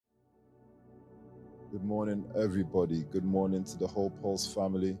Good morning, everybody. Good morning to the whole Pulse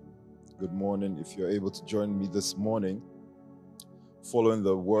family. Good morning. If you're able to join me this morning, following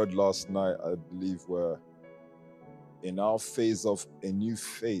the word last night, I believe we're in our phase of a new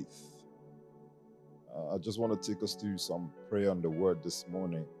faith. I just want to take us through some prayer on the word this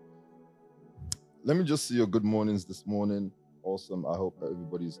morning. Let me just see your good mornings this morning. Awesome. I hope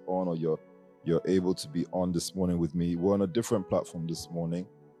everybody's on or you're able to be on this morning with me. We're on a different platform this morning.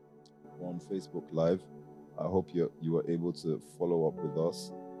 We're on Facebook Live. I hope you were able to follow up with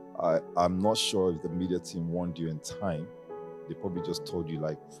us. I'm not sure if the media team warned you in time. They probably just told you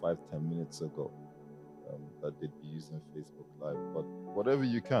like 5-10 minutes ago that they'd be using Facebook Live. But whatever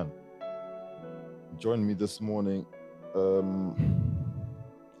you can, join me this morning. And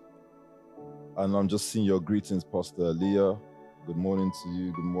I'm just seeing your greetings, Pastor Aliyah. Good morning to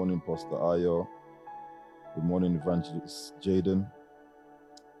you. Good morning, Pastor Ayo. Good morning, Evangelist Jaden.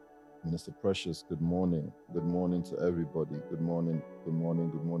 Minister Precious, good morning. Good morning to everybody. Good morning, good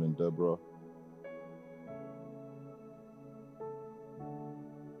morning, good morning, Deborah.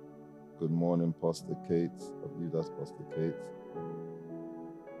 Good morning, Pastor Kate. I believe that's Pastor Kate.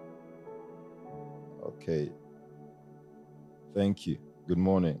 Okay. Thank you. Good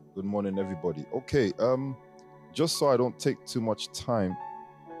morning. Good morning, everybody. Okay, just so I don't take too much time,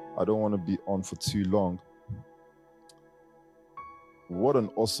 I don't want to be on for too long. What an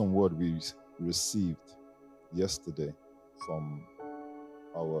awesome word we received yesterday from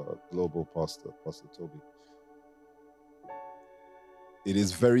our global pastor, Pastor Toby. It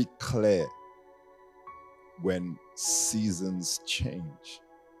is very clear when seasons change.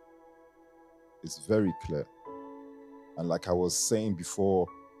 It's very clear. And like I was saying before,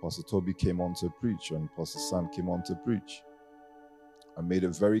 Pastor Toby came on to preach and Pastor Sam came on to preach, I made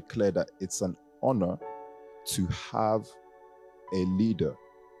it very clear that it's an honor to have a leader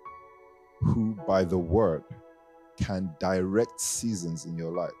who, by the word, can direct seasons in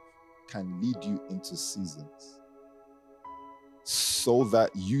your life, can lead you into seasons, so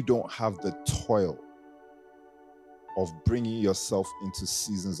that you don't have the toil of bringing yourself into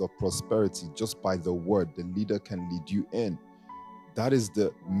seasons of prosperity. Just by the word, the leader can lead you in. That is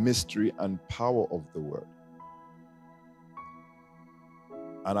the mystery and power of the word.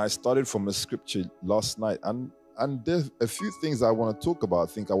 And I started from a scripture last night, and there's a few things I want to talk about.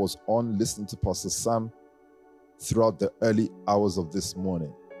 I think I was on listening to Pastor Sam throughout the early hours of this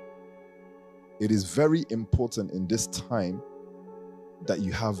morning. It is very important in this time that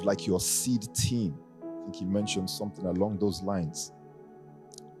you have like your seed team. I think he mentioned something along those lines.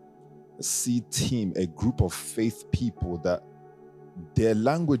 A seed team, a group of faith people that their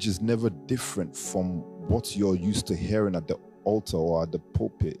language is never different from what you're used to hearing at the altar or at the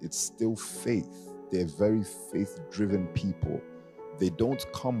pulpit. It's still faith. They're very faith-driven people. They don't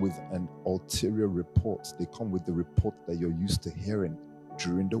come with an ulterior report. They come with the report that you're used to hearing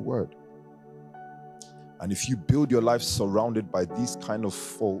during the word. And if you build your life surrounded by these kind of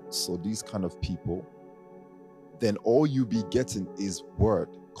folks or these kind of people, then all you be getting is word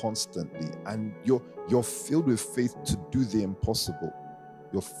constantly. And you're filled with faith to do the impossible.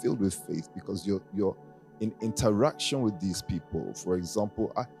 You're filled with faith because you're in interaction with these people. For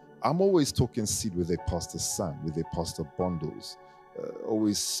example, I'm always talking seed with a Pastor Sam, with a Pastor Bundles,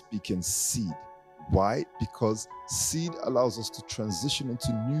 always speaking seed. Why? Because seed allows us to transition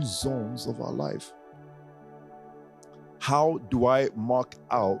into new zones of our life. How do I mark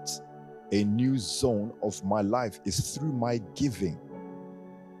out a new zone of my life? Is through my giving.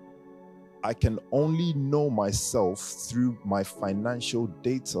 I can only know myself through my financial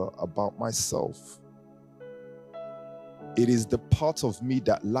data about myself. It is the part of me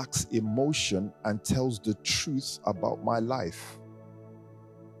that lacks emotion and tells the truth about my life.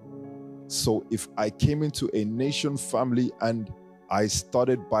 So if I came into a nation family and I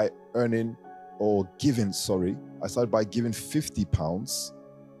started by giving 50 pounds,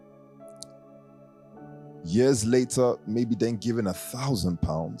 years later, maybe then giving 1,000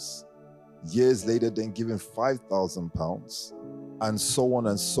 pounds, years later, then giving 5,000 pounds, and so on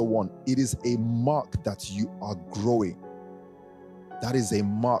and so on. It is a mark that you are growing. That is a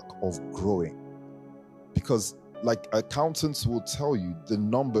mark of growing. Because like accountants will tell you, the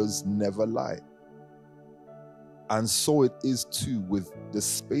numbers never lie. And so it is too with the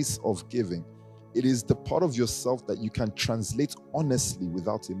space of giving. It is the part of yourself that you can translate honestly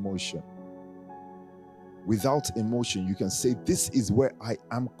without emotion. Without emotion, you can say, this is where I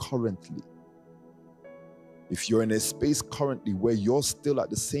am currently. If you're in a space currently where you're still at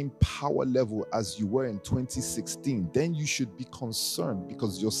the same power level as you were in 2016, then you should be concerned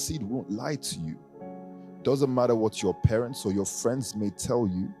because your seed won't lie to you. Doesn't matter what your parents or your friends may tell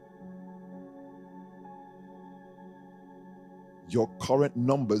you. Your current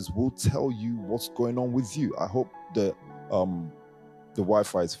numbers will tell you what's going on with you. I hope the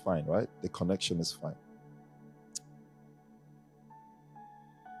Wi-Fi is fine, right? The connection is fine.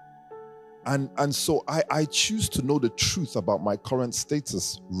 And so I choose to know the truth about my current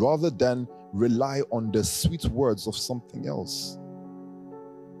status rather than rely on the sweet words of something else.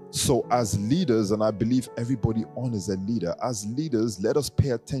 So as leaders, and I believe everybody on is a leader, as leaders, let us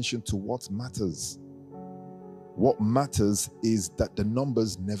pay attention to what matters. What matters is that the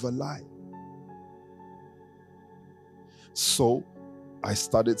numbers never lie. So I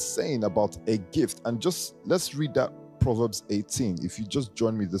started saying about a gift, and just let's read that Proverbs 18. If you just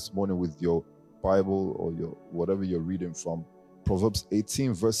join me this morning with your Bible or your whatever you're reading from, Proverbs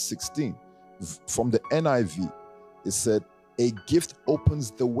 18 verse 16. From the NIV, it said, a gift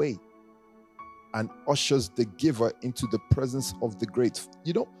opens the way and ushers the giver into the presence of the great.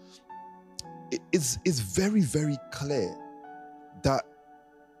 You know, it's very, very clear that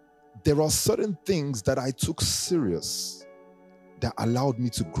there are certain things that I took serious that allowed me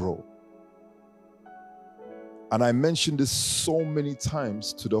to grow. And I mentioned this so many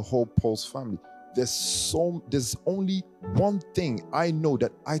times to the whole Pulse family. There's only one thing I know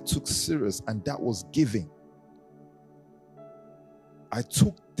that I took serious, and that was giving. I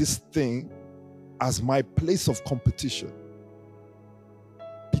took this thing as my place of competition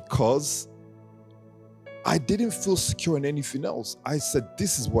because I didn't feel secure in anything else. I said,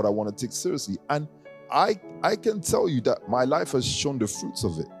 this is what I want to take seriously. And I can tell you that my life has shown the fruits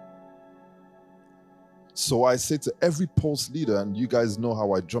of it. So I say to every Pulse leader, and you guys know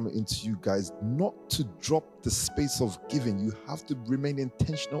how I drum it into you guys, not to drop the space of giving. You have to remain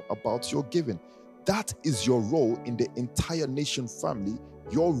intentional about your giving. That is your role in the entire nation family.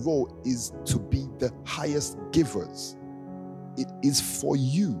 Your role is to be the highest givers. It is for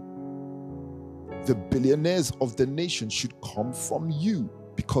you. The billionaires of the nation should come from you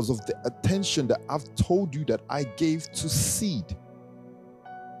because of the attention that I've told you that I gave to seed.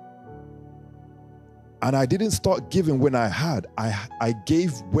 And I didn't start giving when I had. I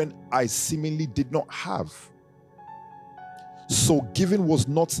gave when I seemingly did not have. So giving was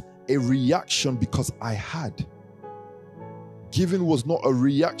not a reaction because I had. Giving was not a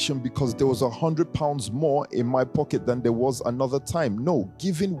reaction because there was £100 more in my pocket than there was another time. No,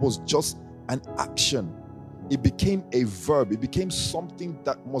 giving was just an action. It became a verb. It became something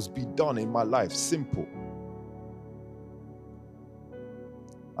that must be done in my life. Simple.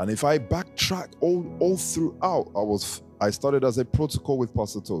 And if I backtrack all throughout, I started as a protocol with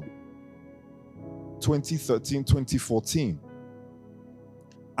Pastor Toby. 2013, 2014.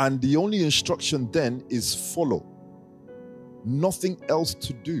 And the only instruction then is follow. Nothing else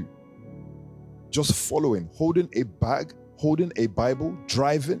to do. Just following, holding a bag, holding a Bible,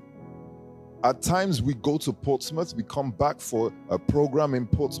 driving. At times we go to Portsmouth, we come back for a program in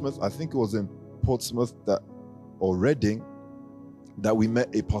Portsmouth. I think it was in Portsmouth or Reading that we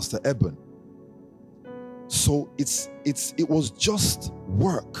met a Pastor Eben. So it was just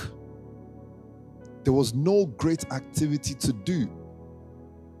work. There was no great activity to do.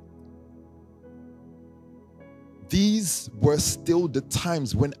 These were still the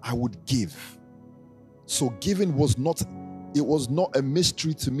times when I would give. So giving was not a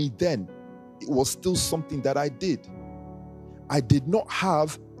mystery to me then. It was still something that I did. I did not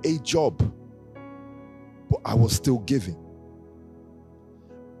have a job, but I was still giving.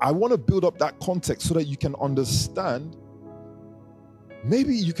 I want to build up that context so that you can understand.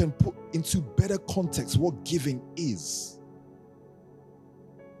 Maybe you can put into better context what giving is.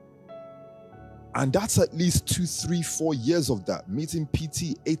 And that's at least 2, 3, 4 years of that. Meeting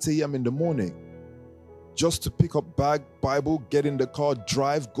PT 8 a.m. in the morning. Just to pick up bag, Bible, get in the car,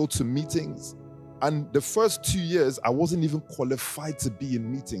 drive, go to meetings. And the first 2 years, I wasn't even qualified to be in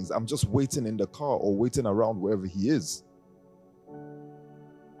meetings. I'm just waiting in the car or waiting around wherever he is.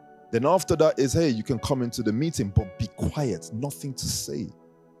 Then after that is, hey, you can come into the meeting, but be quiet, nothing to say.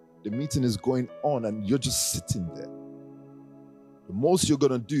 The meeting is going on and you're just sitting there. The most you're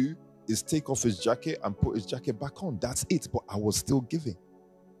going to do is take off his jacket and put his jacket back on. That's it, but I was still giving.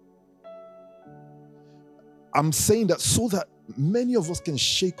 I'm saying that so that many of us can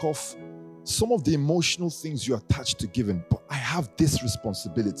shake off some of the emotional things you attach to giving. But I have this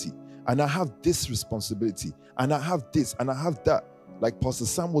responsibility, and I have this responsibility, and I have this, and I have that. Like Pastor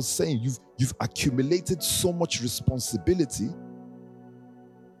Sam was saying, you've accumulated so much responsibility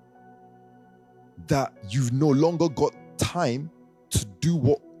that you've no longer got time to do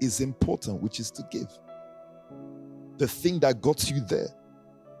what is important, which is to give. The thing that got you there.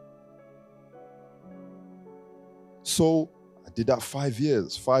 So I did that 5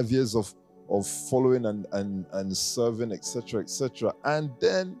 years. 5 years of of following and serving, etc., etc. And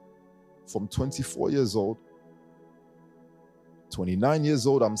then from 24 years old, 29 years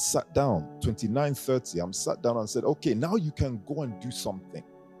old, I'm sat down, 29, 30, I'm sat down and said, okay, now you can go and do something.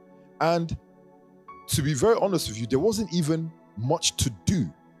 And to be very honest with you, there wasn't even much to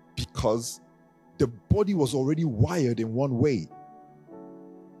do because the body was already wired in one way.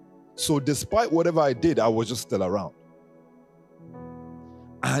 So despite whatever I did, I was just still around.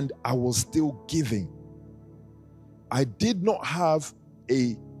 And I was still giving. I did not have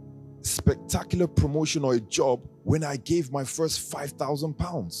a spectacular promotion or a job when I gave my first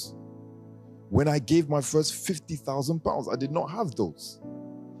 £5,000. When I gave my first £50,000, I did not have those.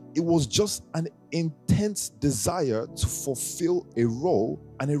 It was just an intense desire to fulfill a role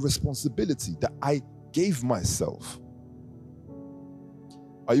and a responsibility that I gave myself.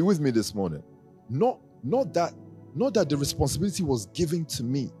 Are you with me this morning? Not that the responsibility was given to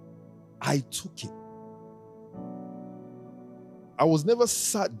me. I took it. I was never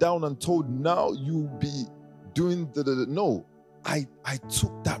sat down and told, now you'll be doing no. I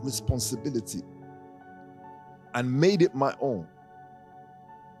took that responsibility and made it my own.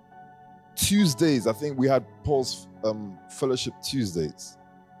 Tuesdays, I think we had Paul's Fellowship Tuesdays.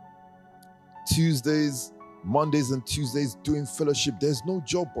 Mondays and Tuesdays doing fellowship. There's no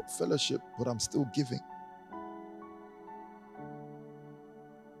job but fellowship, but I'm still giving.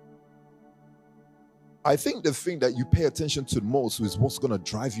 I think the thing that you pay attention to most is what's going to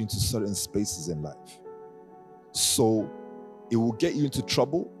drive you into certain spaces in life. So it will get you into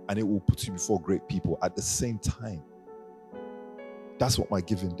trouble and it will put you before great people at the same time. That's what my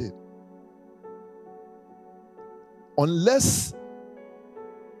giving did. Unless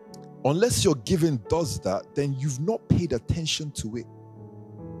your giving does that, then you've not paid attention to it.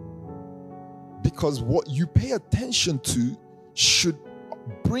 Because what you pay attention to should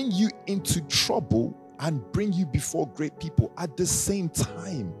bring you into trouble and bring you before great people at the same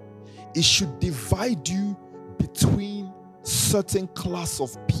time. It should divide you between certain class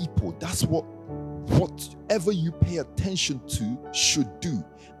of people. That's what whatever you pay attention to should do.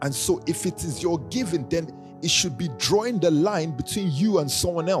 And so if it is your giving, then it should be drawing the line between you and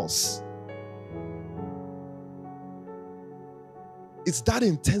someone else. It's that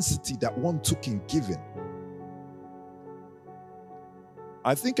intensity that one took in giving.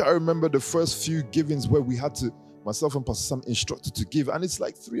 I think I remember the first few givings where we had to, myself and Pastor Sam instructed to give, and it's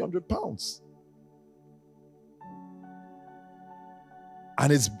like £300.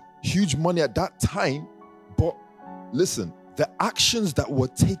 And it's huge money at that time, but listen, the actions that were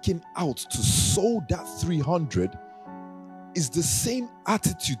taken out to sow that 300 is the same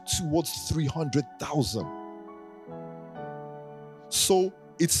attitude towards 300,000. So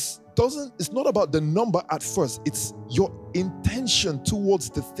it's not about the number at first, it's your intention towards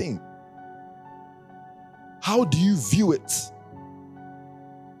the thing. How do you view it?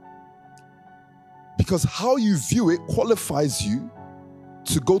 Because how you view it qualifies you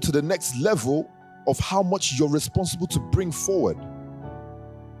to go to the next level of how much you're responsible to bring forward.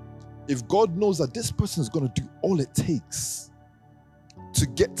 If God knows that this person is going to do all it takes to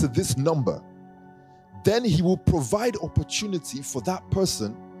get to this number, then he will provide opportunity for that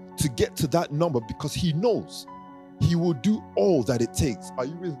person to get to that number because he knows he will do all that it takes. Are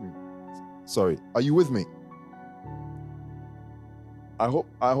you with me? Sorry, are you with me? I hope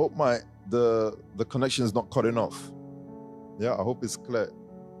the connection is not cutting off. Yeah, I hope it's clear.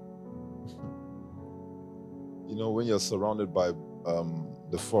 You know, when you're surrounded by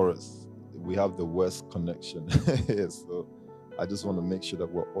the forest, we have the worst connection. So I just want to make sure that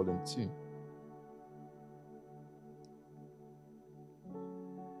we're all in tune.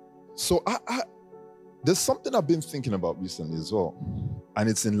 So there's something I've been thinking about recently as well, and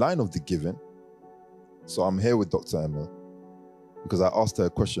it's in line of the giving. So I'm here with Dr. Emma because I asked her a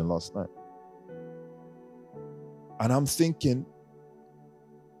question last night. And I'm thinking,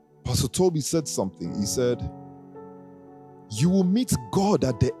 Pastor Toby said something. He said, you will meet God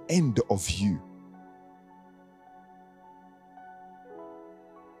at the end of you.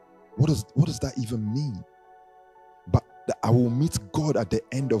 What does that even mean? But that I will meet God at the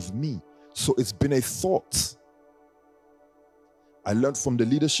end of me. So it's been a thought. I learned from the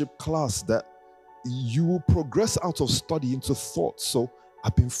leadership class that you will progress out of study into thought. So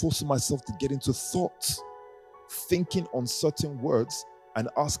I've been forcing myself to get into thought, thinking on certain words and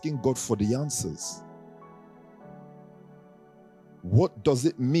asking God for the answers. What does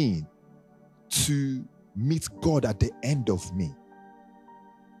it mean to meet God at the end of me?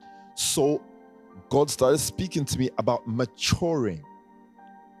 So God started speaking to me about maturing.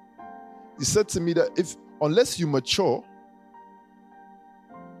 He said to me that unless you mature,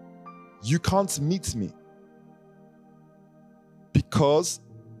 You can't meet me. Because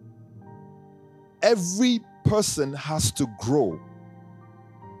every person has to grow.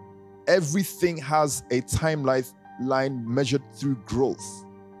 Everything has a timeline measured through growth.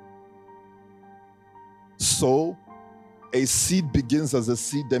 So, a seed begins as a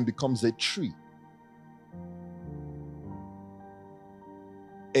seed, then becomes a tree.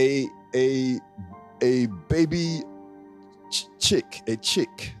 A baby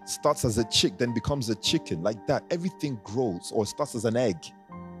chick starts as a chick, then becomes a chicken. Like that, everything grows, or starts as an egg,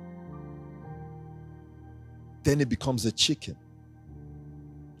 then it becomes a chicken.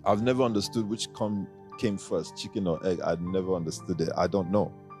 I've never understood which came first, chicken or egg. I've never understood it. I don't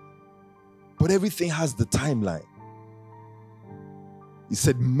know. But everything has the timeline. He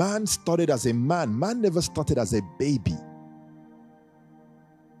said man started as a man. Man never started as a baby.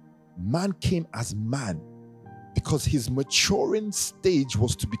 Man came as man because his maturing stage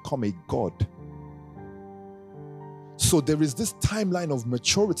was to become a God. So there is this timeline of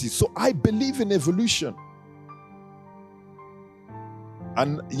maturity. So I believe in evolution.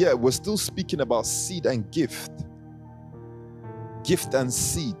 And yeah, we're still speaking about seed and gift. Gift and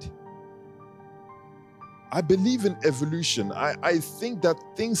seed. I believe in evolution. I think that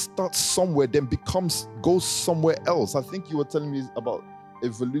things start somewhere, then goes somewhere else. I think you were telling me about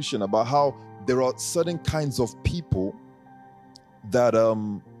evolution, about how there are certain kinds of people that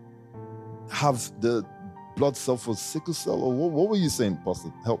have the blood cell for sickle cell, or what were you saying,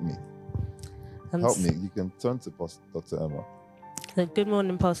 Pastor? Help me. Help me. You can turn to Dr. Emma. Good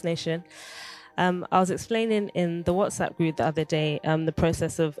morning, Pulse Nation. I was explaining in the WhatsApp group the other day the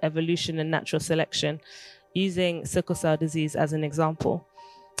process of evolution and natural selection, using sickle cell disease as an example.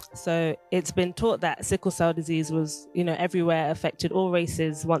 So it's been taught that sickle cell disease was, everywhere, affected all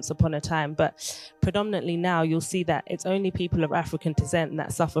races once upon a time. But predominantly now you'll see that it's only people of African descent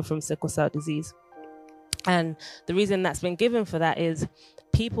that suffer from sickle cell disease. And the reason that's been given for that is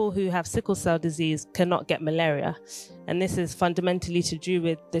people who have sickle cell disease cannot get malaria. And this is fundamentally to do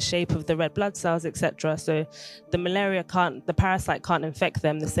with the shape of the red blood cells, etc. So the parasite can't infect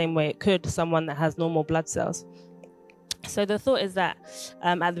them the same way it could someone that has normal blood cells. So the thought is that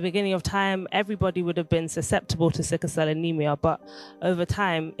at the beginning of time, everybody would have been susceptible to sickle cell anemia, but over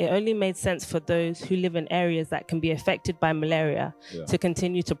time, it only made sense for those who live in areas that can be affected by malaria to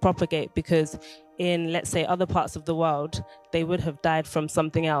continue to propagate, because in, let's say, other parts of the world, they would have died from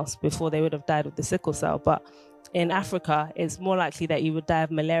something else before they would have died of the sickle cell. But in Africa, it's more likely that you would die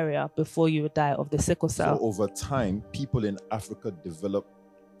of malaria before you would die of the sickle cell. So over time, people in Africa develop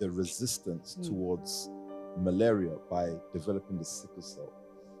the resistance towards malaria by developing the sickle cell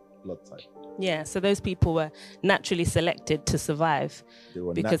blood type. Yeah, so those people were naturally selected to survive. They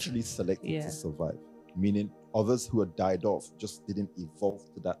were naturally selected to survive, meaning others who had died off just didn't evolve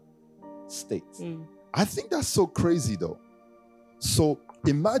to that state. I think that's so crazy though. So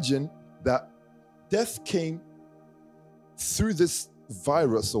imagine that death came through this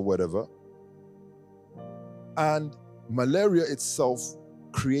virus or whatever, and malaria itself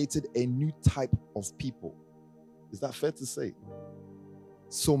created a new type of people. Is that fair to say?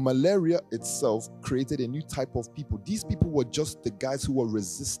 So malaria itself created a new type of people. These people were just the guys who were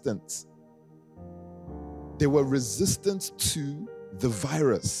resistant. They were resistant to the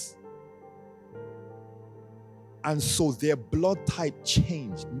virus. And so their blood type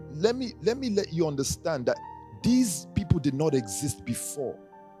changed. Let me let you understand that these people did not exist before.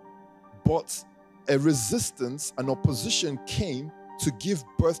 But a resistance, an opposition came to give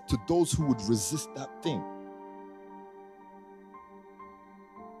birth to those who would resist that thing.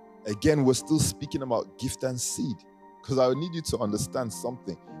 Again, we're still speaking about gift and seed, because I need you to understand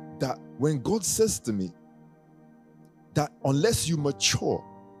something, that when God says to me that unless you mature,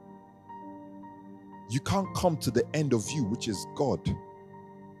 you can't come to the end of you, which is God.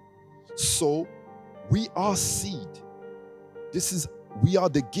 So we are seed. We are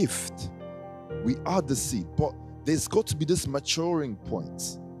the gift. We are the seed. But there's got to be this maturing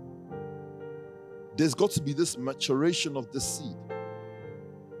point. There's got to be this maturation of the seed.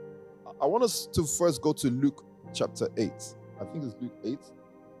 I want us to first go to Luke chapter 8. I think it's Luke 8,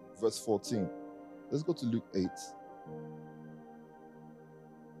 verse 14. Let's go to Luke 8.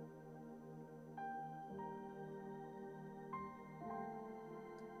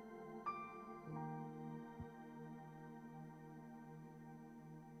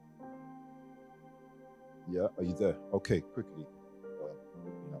 Yeah, are you there? Okay, quickly.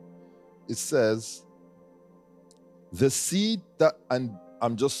 It says, the seed that, and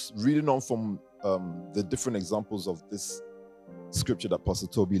I'm just reading on from the different examples of this scripture that Pastor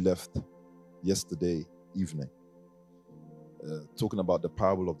Toby left yesterday evening, talking about the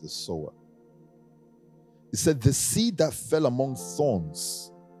parable of the sower. It said, the seed that fell among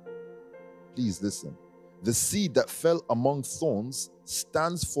thorns. Please listen. The seed that fell among thorns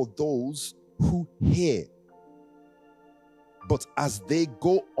stands for those who hear. But as they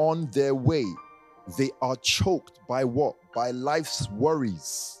go on their way, they are choked by what? By life's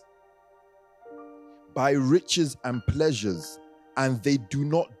worries, by riches and pleasures, and they do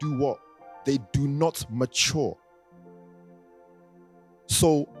not do what? They do not mature.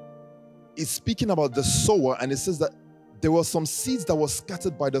 So it's speaking about the sower, and it says that there were some seeds that were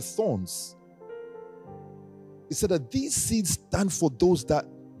scattered by the thorns. It said that these seeds stand for those that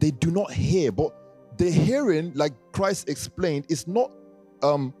they do not hear, but the hearing, like Christ explained, is not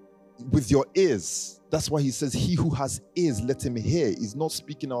with your ears. That's why he says, he who has ears, let him hear. He's not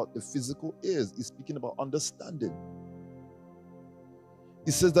speaking about the physical ears. He's speaking about understanding.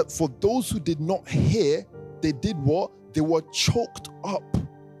 He says that for those who did not hear, they did what? They were choked up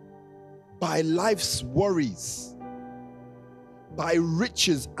by life's worries, by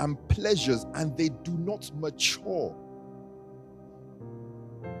riches and pleasures, and they do not mature.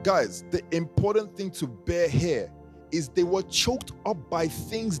 Guys, the important thing to bear here is they were choked up by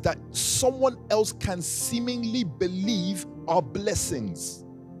things that someone else can seemingly believe are blessings.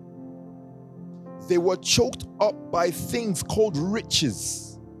 They were choked up by things called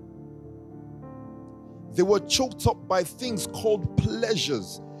riches. They were choked up by things called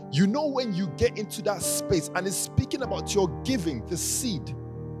pleasures. You know, when you get into that space, and it's speaking about your giving, the seed.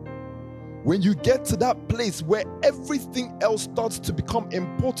 When you get to that place where everything else starts to become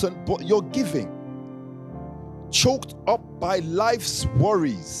important, but you're giving, choked up by life's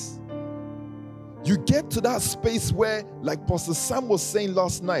worries. You get to that space where, like Pastor Sam was saying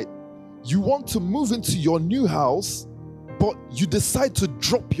last night, you want to move into your new house, but you decide to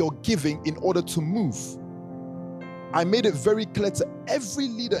drop your giving in order to move. I made it very clear to every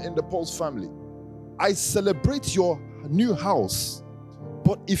leader in the Pulse family. I celebrate your new house,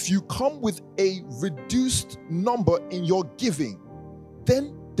 but if you come with a reduced number in your giving,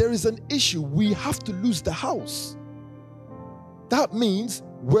 then there is an issue. We have to lose the house. That means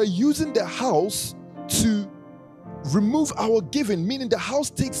we're using the house to remove our giving, meaning the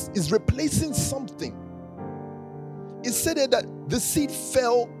house is replacing something. It said that the seed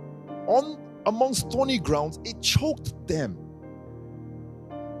fell amongst thorny grounds. It choked them.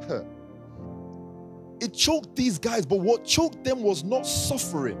 It choked these guys, but what choked them was not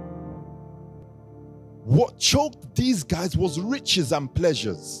suffering. What choked these guys was riches and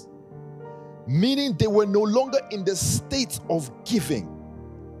pleasures, meaning they were no longer in the state of giving,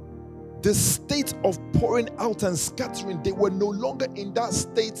 the state of pouring out and scattering. They were no longer in that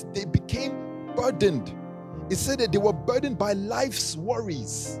state. They became burdened. It said that they were burdened by life's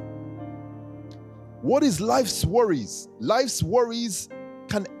worries. What is life's worries? Life's worries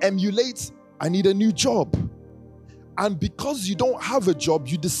can emulate, I need a new job. And because you don't have a job,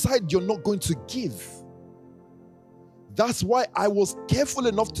 you decide you're not going to give. That's why I was careful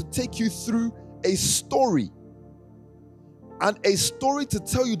enough to take you through a story. And a story to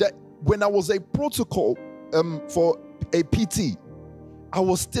tell you that when I was a protocol for a PT, I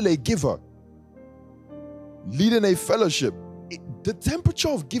was still a giver. Leading a fellowship, the temperature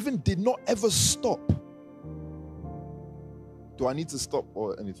of giving did not ever stop. Do I need to stop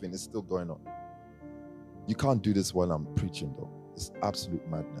or anything? It's still going on. You can't do this while I'm preaching, though. It's absolute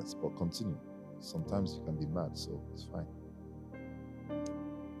madness, but continue. Sometimes you can be mad, so it's fine.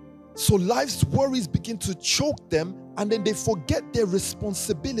 So life's worries begin to choke them, and then they forget their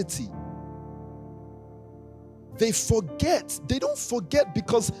responsibility. They don't forget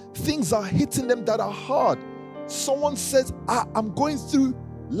because things are hitting them that are hard. Someone says, I'm going through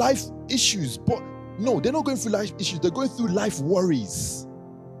life issues, but no, they're not going through life issues. They're going through life worries.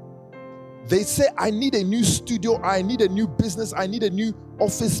 They say, I need a new studio. I need a new business. I need a new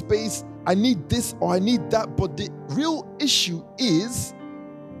office space. I need this or I need that. But the real issue is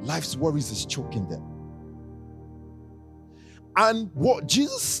life's worries is choking them. And what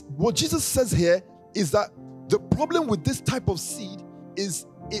Jesus says here is that the problem with this type of seed is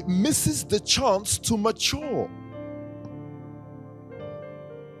it misses the chance to mature.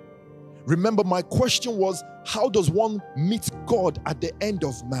 Remember, my question was, how does one meet God at the end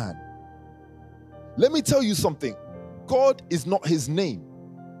of man? Let me tell you something. God is not his name.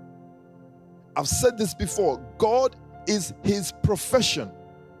 I've said this before. God is his profession.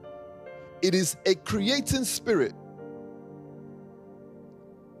 It is a creating spirit.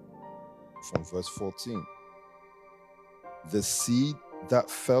 From verse 14. The seed that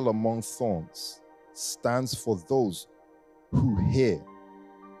fell among thorns stands for those who hear.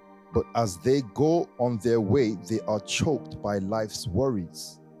 But as they go on their way, they are choked by life's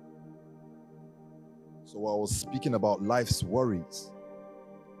worries. So I was speaking about life's worries.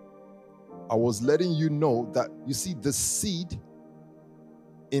 I was letting you know that, you see, the seed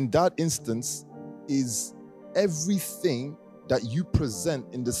in that instance is everything that you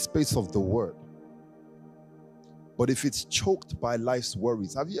present in the space of the word. But if it's choked by life's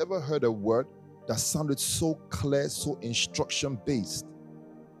worries, have you ever heard a word that sounded so clear, so instruction-based,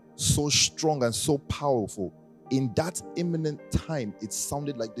 so strong and so powerful? In that imminent time, it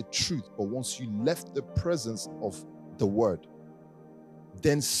sounded like the truth. But once you left the presence of the word,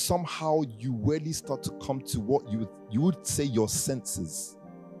 then somehow you really start to come to what you would say your senses.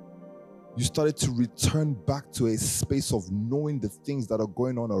 You started to return back to a space of knowing the things that are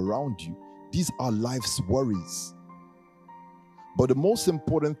going on around you. These are life's worries. But the most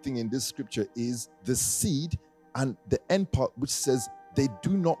important thing in this scripture is the seed and the end part, which says they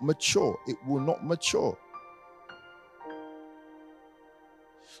do not mature. It will not mature.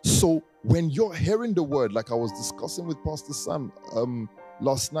 So when you're hearing the word, like I was discussing with Pastor Sam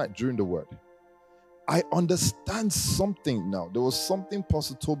last night during the word, I understand something now. There was something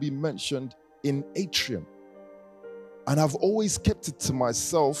Pastor Toby mentioned in Atrium. And I've always kept it to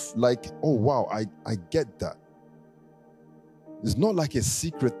myself like, oh wow, I get that. It's not like a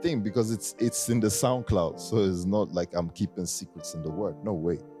secret thing because it's in the SoundCloud. So it's not like I'm keeping secrets in the word. No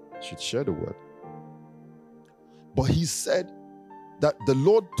way. I should share the word. But he said that the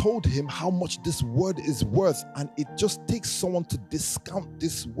Lord told him how much this word is worth, and it just takes someone to discount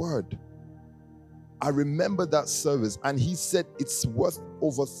this word. I remember that service, and he said it's worth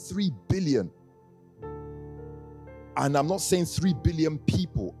over 3 billion. And I'm not saying 3 billion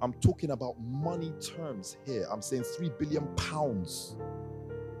people. I'm talking about money terms here. I'm saying 3 billion pounds.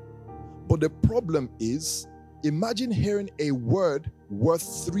 But the problem is, imagine hearing a word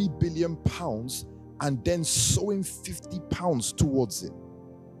worth 3 billion pounds and then sowing 50 pounds towards it.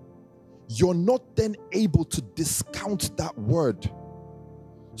 You're not then able to discount that word.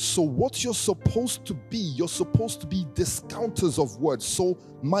 So what you're supposed to be, you're supposed to be discounters of words. So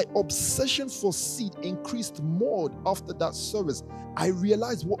my obsession for seed increased more after that service. I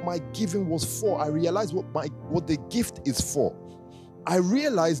realized what my giving was for. I realized what the gift is for. I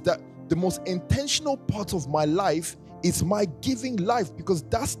realized that the most intentional part of my life is my giving life, because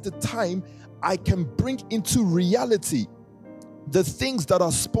that's the time I can bring into reality the things that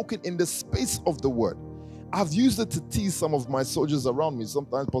are spoken in the space of the word. I've used it to tease some of my soldiers around me.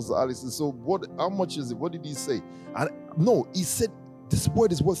 Sometimes Pastor Alex says, so how much is it? What did he say? And no, he said, this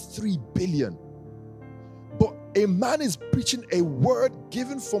word is worth 3 billion. But a man is preaching a word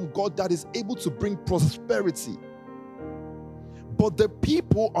given from God that is able to bring prosperity. But the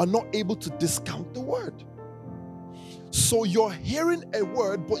people are not able to discount the word. So you're hearing a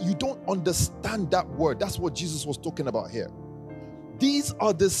word, but you don't understand that word. That's what Jesus was talking about here. These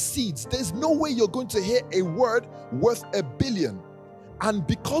are the seeds. There's no way you're going to hear a word worth 1 billion. And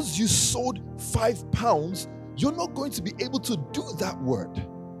because you sowed 5 pounds, you're not going to be able to do that word.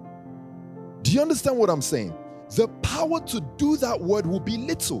 Do you understand what I'm saying? The power to do that word will be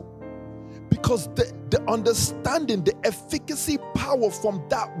little. Because the understanding, the efficacy power from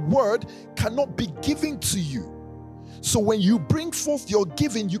that word cannot be given to you. So when you bring forth your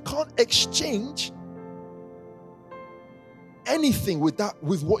giving, you can't exchange anything with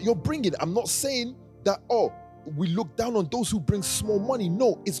what you're bringing. I'm not saying that, oh, we look down on those who bring small money.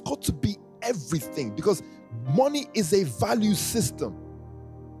 No, it's got to be everything, because money is a value system.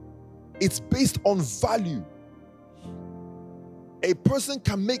 It's based on value. A person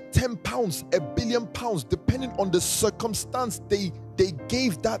can make 10 pounds, 1 billion pounds, depending on the circumstance they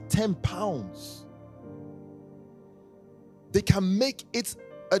gave that 10 pounds. They can make it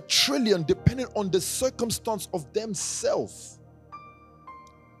 1 trillion depending on the circumstance of themselves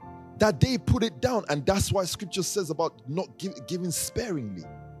that they put it down. And that's why scripture says about not giving sparingly.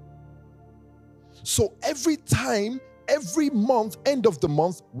 So every time, every month, end of the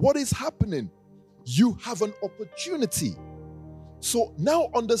month, what is happening? You have an opportunity. So now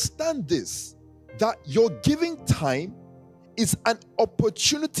understand this, that your giving time is an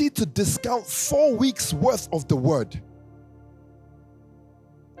opportunity to discount 4 weeks worth of the word.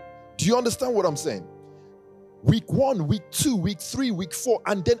 Do you understand what I'm saying? Week 1, week 2, week 3, week 4,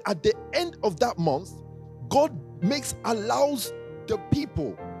 and then at the end of that month, God allows the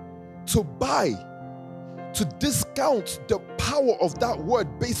people to buy, to discount the power of that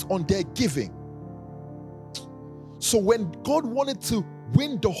word based on their giving. So when God wanted to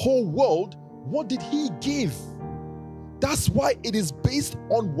win the whole world, what did he give? That's why it is based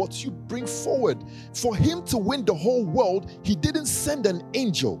on what you bring forward. For him to win the whole world, he didn't send an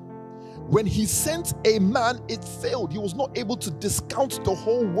angel. When he sent a man, it failed. He was not able to discount the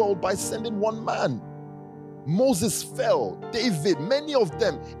whole world by sending one man. Moses fell, David, many of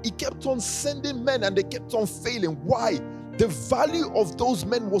them. He kept on sending men and they kept on failing. Why? The value of those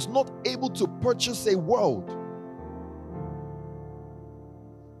men was not able to purchase a world.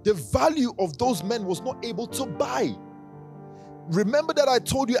 The value of those men was not able to buy. Remember that I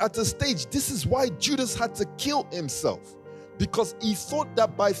told you at the stage, this is why Judas had to kill himself. Because he thought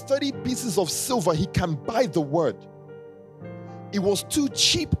that by 30 pieces of silver, he can buy the word. It was too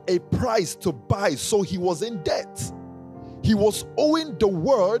cheap a price to buy, so he was in debt. He was owing the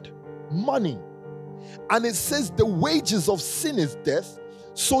word money. And it says the wages of sin is death.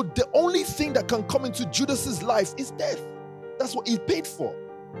 So the only thing that can come into Judas's life is death. That's what he paid for.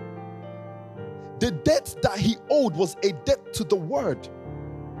 The debt that he owed was a debt to the word.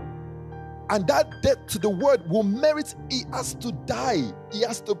 And that debt to the word will merit, he has to die. He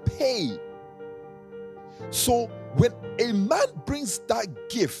has to pay. So when a man brings that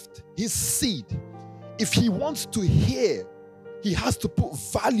gift, his seed, if he wants to hear, he has to put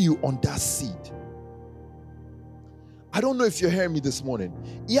value on that seed. I don't know if you're hearing me this morning.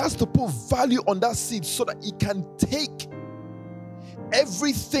 He has to put value on that seed so that he can take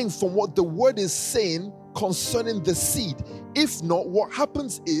everything from what the word is saying concerning the seed. If not, what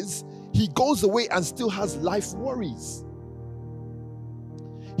happens is he goes away and still has life worries.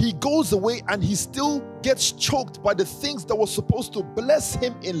 He goes away and he still gets choked by the things that were supposed to bless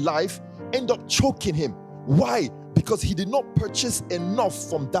him in life, end up choking him. Why? Because he did not purchase enough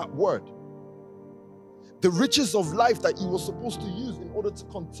from that word. The riches of life that he was supposed to use in order to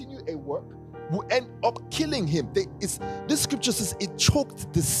continue a work will end up killing him. This scripture says it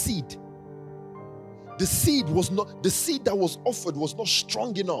choked the seed. The seed that was offered was not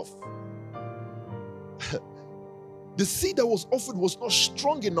strong enough. The seed that was offered was not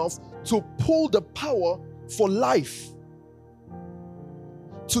strong enough to pull the power for life,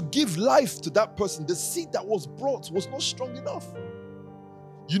 to give life to that person. The seed that was brought was not strong enough.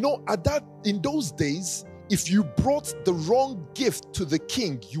 You know, in those days, if you brought the wrong gift to the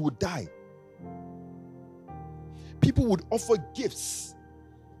king, you would die. People would offer gifts,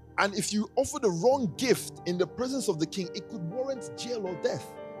 and if you offer the wrong gift in the presence of the king, it could warrant jail or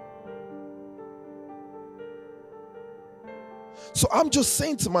death. So I'm just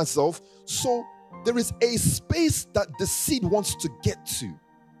saying to myself, so there is a space that the seed wants to get to.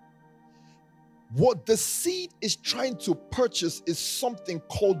 What the seed is trying to purchase is something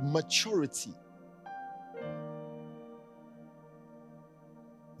called maturity.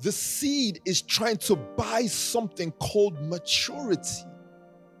 The seed is trying to buy something called maturity.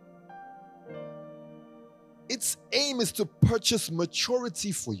 Its aim is to purchase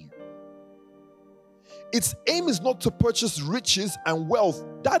maturity for you. Its aim is not to purchase riches and wealth.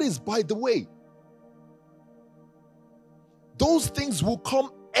 That is by the way. Those things will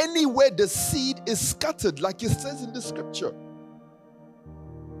come anywhere the seed is scattered, like it says in the scripture.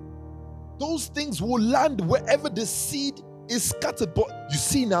 Those things will land wherever the seed is scattered. But you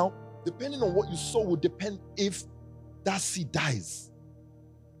see now, depending on what you sow will depend if that seed dies.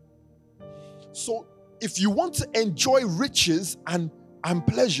 So if you want to enjoy riches and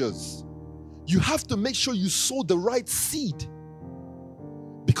pleasures, you have to make sure you sow the right seed,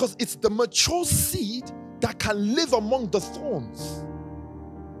 because it's the mature seed that can live among the thorns.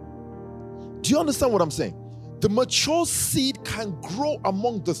 Do you understand what I'm saying? The mature seed can grow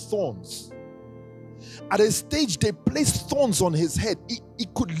among the thorns. At a stage, they placed thorns on his head. He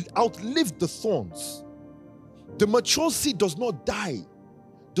could outlive the thorns. The mature seed does not die,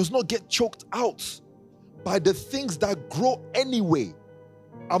 does not get choked out by the things that grow anyway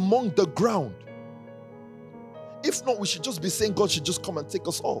among the ground. If not, we should just be saying God should just come and take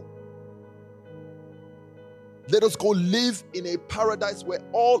us all. Let us go live in a paradise where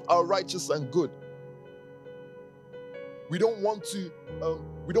all are righteous and good. We don't want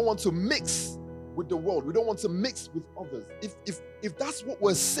to mix with the world. We don't want to mix with others. If that's what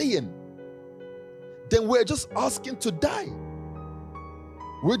we're saying, then we're just asking to die.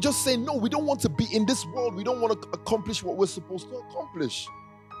 We're just saying, no, we don't want to be in this world. We don't want to accomplish what we're supposed to accomplish.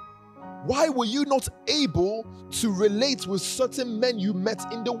 Why were you not able to relate with certain men you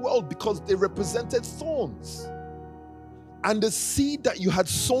met in the world? Because they represented thorns. And the seed that you had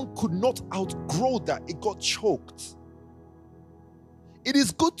sown could not outgrow that. It got choked. It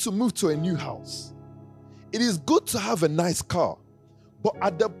is good to move to a new house. It is good to have a nice car. But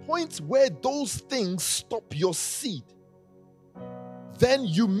at the point where those things stop your seed, then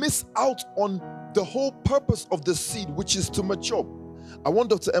you miss out on the whole purpose of the seed, which is to mature. I want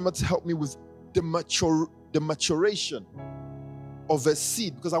Dr. Emma to help me with the maturation of a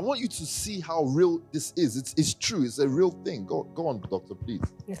seed, because I want you to see how real this is. It's true. It's a real thing. Go on, doctor, please.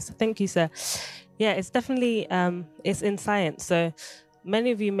 Yes, thank you, sir. Yeah, it's definitely it's in science. So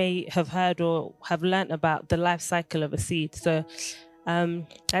many of you may have heard or have learnt about the life cycle of a seed. So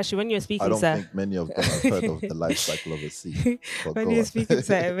actually, when you were speaking, I don't sir, think many of them have heard of the life cycle of a seed. When you were speaking,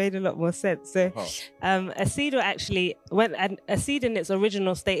 sir, it made a lot more sense. So a seed will actually, a seed in its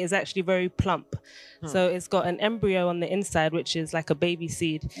original state is actually very plump. So it's got an embryo on the inside, which is like a baby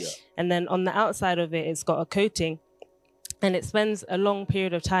seed. Yeah. And then on the outside of it, it's got a coating. And it spends a long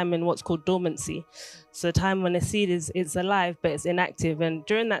period of time in what's called dormancy. So a time when a seed is alive, but it's inactive. And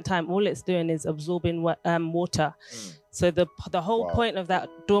during that time, all it's doing is absorbing water. So the whole point of that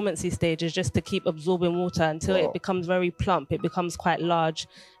dormancy stage is just to keep absorbing water until it becomes very plump. It becomes quite large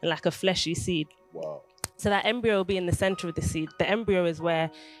and like a fleshy seed. Wow. So that embryo will be in the center of the seed. The embryo is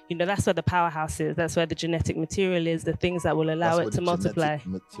where, that's where the powerhouse is. That's where the genetic material is, the things that will allow it to multiply.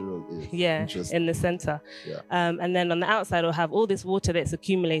 Material is. Yeah, in the center. Yeah. And then on the outside, it'll have all this water that's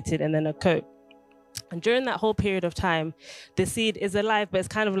accumulated and then a coat. And during that whole period of time, the seed is alive, but it's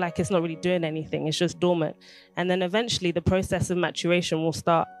kind of like it's not really doing anything. It's just dormant. And then eventually the process of maturation will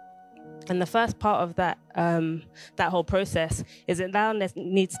start. And the first part of that whole process is it now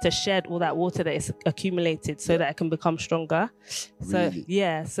needs to shed all that water that is accumulated so that it can become stronger. So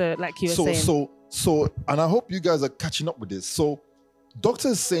really? So like you were saying. So, and I hope you guys are catching up with this. So, doctor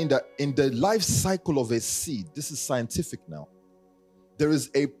is saying that in the life cycle of a seed, this is scientific now, there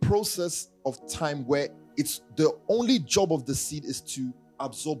is a process of time where it's the only job of the seed is to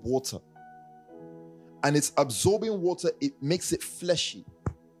absorb water. And it's absorbing water, it makes it fleshy.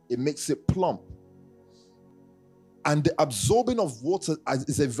 It makes it plump. And the absorbing of water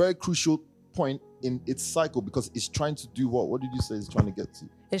is a very crucial point in its cycle because it's trying to do what? What did you say it's trying to get to?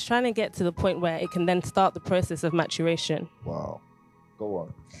 It's trying to get to the point where it can then start the process of maturation. Wow. Go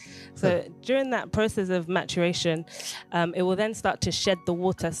on. So during that process of maturation, it will then start to shed the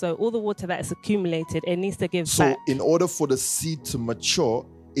water. So all the water that is accumulated, it needs to give back. So in order for the seed to mature,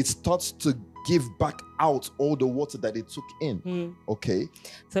 it starts to give back out all the water that it took in. Okay.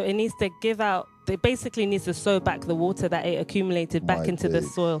 So it needs to give out, it basically needs to sow back the water that it accumulated back into the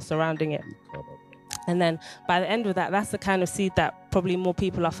soil surrounding it. And then by the end of that, that's the kind of seed that probably more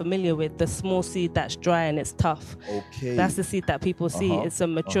people are familiar with, the small seed that's dry and it's tough. Okay. That's the seed that people see. It's a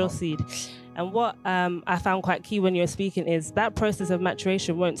mature seed. And what I found quite key when you were speaking is that process of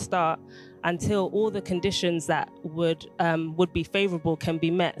maturation won't start until all the conditions that would be favorable can be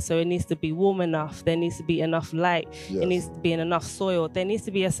met. So it needs to be warm enough. There needs to be enough light. Yes. It needs to be in enough soil. There needs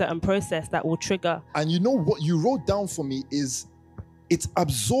to be a certain process that will trigger. And you know what you wrote down for me is it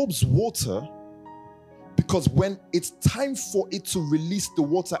absorbs water because when it's time for it to release the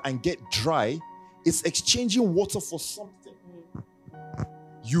water and get dry, it's exchanging water for something.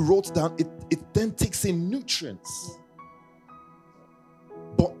 You wrote down it then takes in nutrients.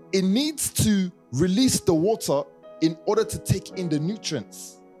 But it needs to release the water in order to take in the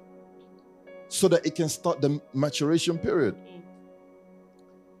nutrients so that it can start the maturation period.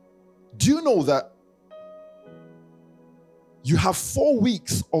 Do you know that you have 4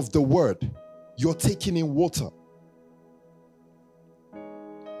 weeks of the word, you're taking in water?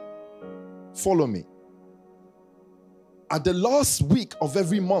 Follow me. At the last week of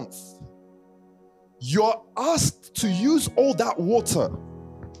every month, you're asked to use all that water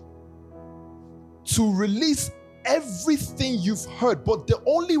to release everything you've heard. But the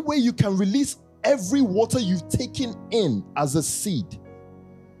only way you can release every water you've taken in as a seed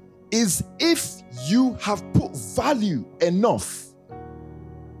is if you have put value enough.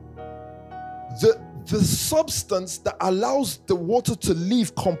 The substance that allows the water to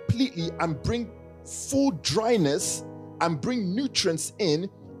leave completely and bring full dryness and bring nutrients in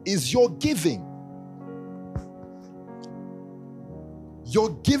is your giving.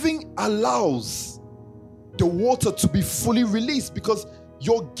 Your giving allows the water to be fully released because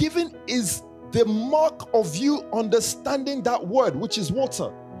your giving is the mark of you understanding that word, which is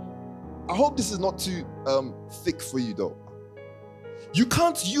water. I hope this is not too thick for you though. You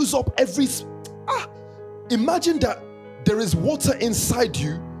can't use up every... Imagine that there is water inside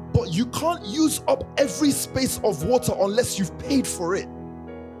you, but you can't use up every space of water unless you've paid for it.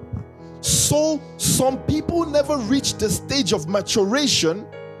 So some people never reach the stage of maturation.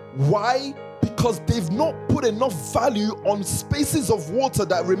 Why? Because they've not put enough value on spaces of water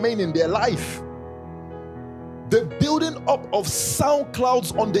that remain in their life. The building up of sound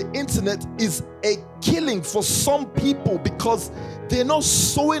clouds on the internet is a killing for some people because they're not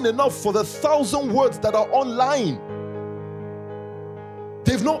sowing enough for the 1,000 words that are online.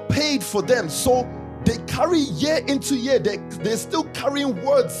 They've not paid for them, so they carry year into year. They're still carrying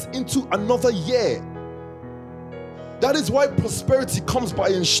words into another year. That is why prosperity comes by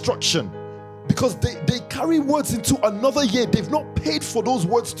instruction, because they carry words into another year. They've not paid for those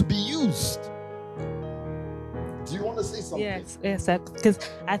words to be used. Do you want to say something? Yes, because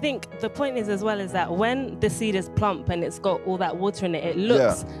I think the point is as well is that when the seed is plump and it's got all that water in it, it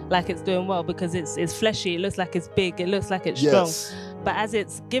looks like it's doing well because it's fleshy, it looks like it's big, it looks like it's strong. But as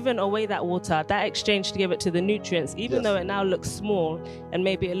it's given away that water, that exchange to give it to the nutrients, even though it now looks small and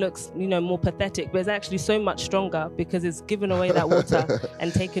maybe it looks, more pathetic, but it's actually so much stronger because it's given away that water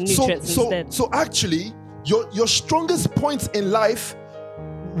and taken nutrients instead. So actually, your strongest point in life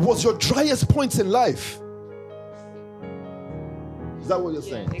was your driest point in life. Is that what you're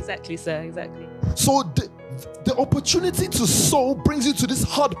saying? Exactly, sir. Exactly. So the opportunity to sow brings you to this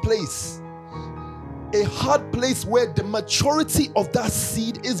hard place. A hard place where the maturity of that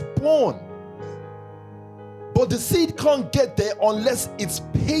seed is born. But the seed can't get there unless it's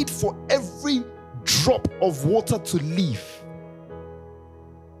paid for every drop of water to leave.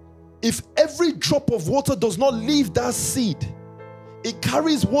 If every drop of water does not leave that seed, it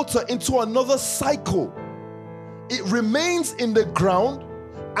carries water into another cycle. It remains in the ground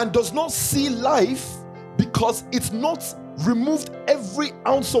and does not see life because it's not removed every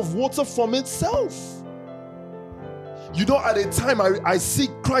ounce of water from itself. At a time I see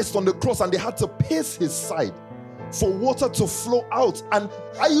Christ on the cross and they had to pierce his side for water to flow out. And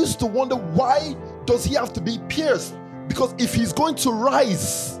I used to wonder, why does he have to be pierced? Because if he's going to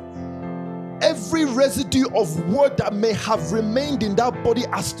rise, every residue of word that may have remained in that body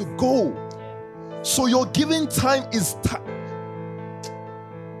has to go. So your giving time is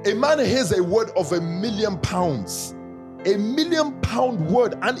a man hears a word of £1 million, £1 million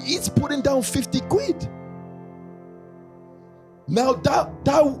word, and he's putting down 50 quid. Now that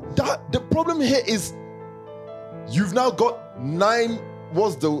the problem here is you've now got 9,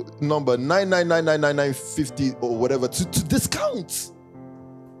 what's the number? 9999950 or whatever to discount.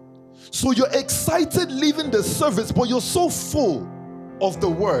 So you're excited leaving the service, but you're so full of the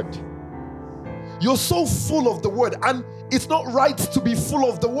word. You're so full of the word, and it's not right to be full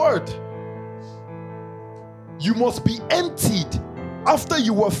of the word. You must be emptied after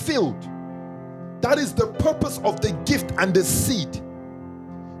you were filled. That is the purpose of the gift and the seed.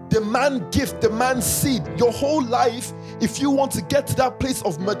 The man gift, the man seed. Your whole life, if you want to get to that place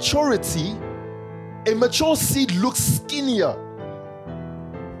of maturity, a mature seed looks skinnier.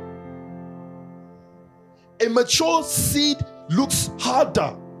 A mature seed looks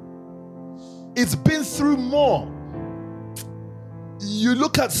harder. It's been through more. You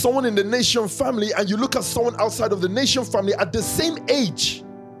look at someone in the nation family and you look at someone outside of the nation family at the same age.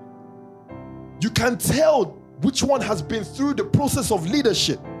 You can tell which one has been through the process of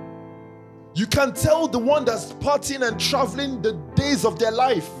leadership. You can tell the one that's partying and traveling the days of their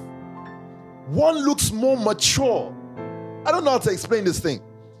life. One looks more mature. I don't know how to explain this thing.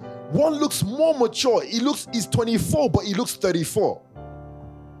 One looks more mature. He's 24, but he looks 34.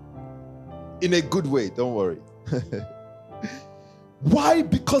 In a good way, don't worry. Why?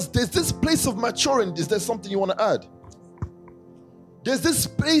 Because there's this place of maturing. Is there something you want to add? There's this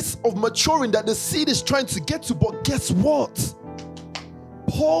place of maturing that the seed is trying to get to, but guess what?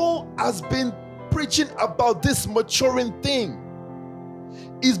 Paul has been preaching about this maturing thing.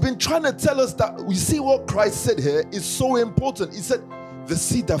 He's been trying to tell us that, we see what Christ said here is so important. He said, the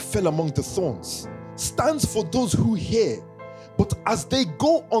seed that fell among the thorns stands for those who hear, but as they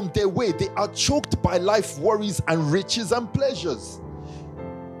go on their way, they are choked by life worries and riches and pleasures,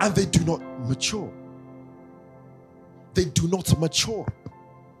 and they do not mature. They do not mature.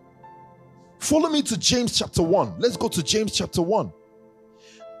 Follow me to James chapter 1. Let's go to James chapter 1.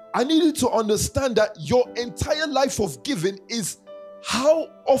 I need you to understand that your entire life of giving is how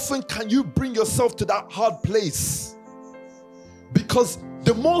often can you bring yourself to that hard place? Because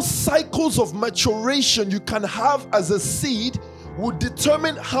the more cycles of maturation you can have as a seed will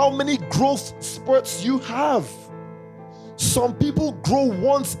determine how many growth spurts you have. Some people grow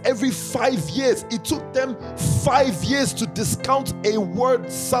once every 5 years. It took them 5 years to discount a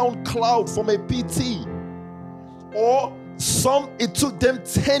word sound cloud from a PT. Or some, it took them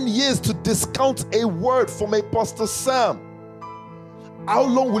 10 years to discount a word from a Pastor Sam. How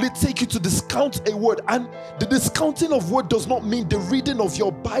long will it take you to discount a word? And the discounting of word does not mean the reading of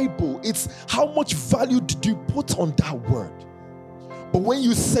your Bible. It's how much value did you put on that word. But when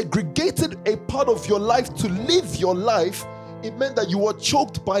you segregated a part of your life to live your life, it meant that you were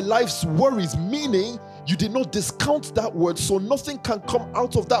choked by life's worries, meaning you did not discount that word, so nothing can come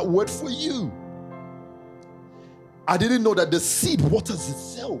out of that word for you. I didn't know that the seed waters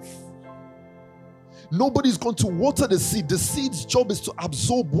itself. Nobody's going to water the seed. The seed's job is to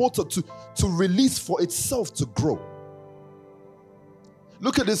absorb water, to release for itself to grow.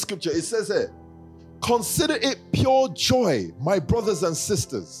 Look at this scripture. It says here, consider it pure joy, my brothers and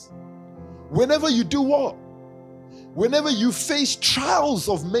sisters. Whenever you do what? Whenever you face trials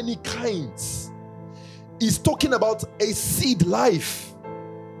of many kinds. He's talking about a seed life.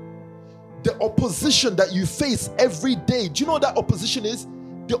 The opposition that you face every day. Do you know what that opposition is?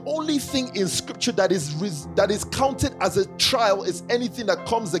 The only thing in scripture that is counted as a trial is anything that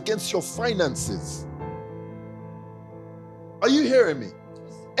comes against your finances. Are you hearing me?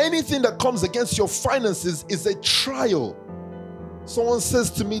 Anything that comes against your finances is a trial. Someone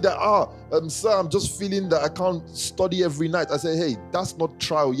says to me that, sir, I'm just feeling that I can't study every night. I say, hey, that's not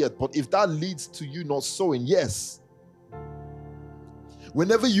trial yet. But if that leads to you not sowing, yes.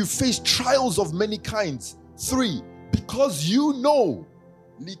 Whenever you face trials of many kinds. 3, because you know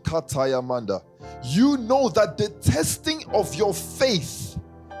that the testing of your faith,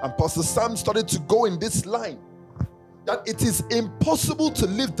 and Pastor Sam started to go in this line, that it is impossible to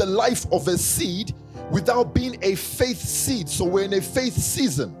live the life of a seed without being a faith seed. So we're in a faith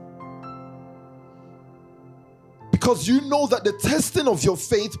season. Because you know that the testing of your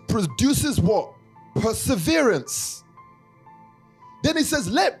faith produces what? Perseverance. Then it says,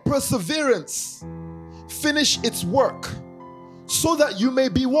 let perseverance finish its work, so that you may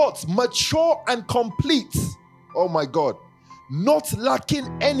be what? Mature and complete. Oh my God. Not lacking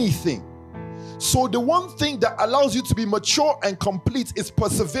anything. So the one thing that allows you to be mature and complete is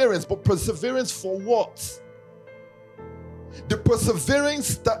perseverance. But perseverance for what? The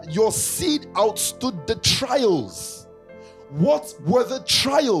perseverance that your seed outstood the trials. What were the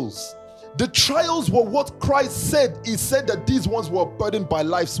trials? The trials were what Christ said. He said that these ones were burdened by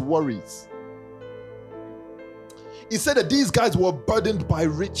life's worries. He said that these guys were burdened by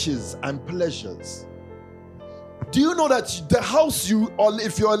riches and pleasures. Do you know that the house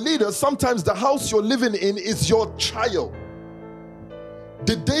if you're a leader, sometimes the house you're living in is your child?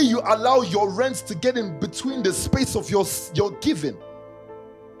 The day you allow your rents to get in between the space of your giving,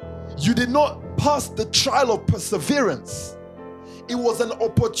 you did not pass the trial of perseverance. It was an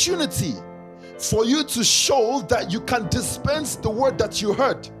opportunity for you to show that you can dispense the word that you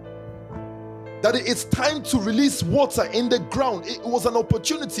heard. That it's time to release water in the ground. It was an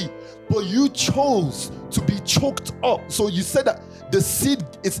opportunity, but you chose to be choked up. So you said that the seed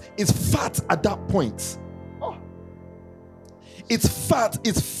is fat at that point. Oh. It's fat,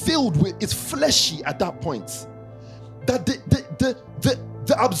 it's filled with, it's fleshy at that point. That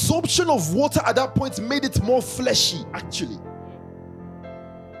the absorption of water at that point made it more fleshy, actually.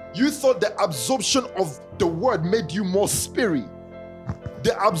 You thought the absorption of the word made you more spirit.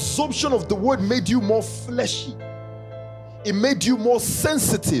 The absorption of the word made you more fleshy. It made you more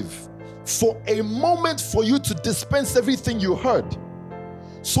sensitive for a moment for you to dispense everything you heard.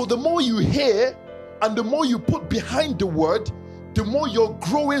 So the more you hear and the more you put behind the word, the more you're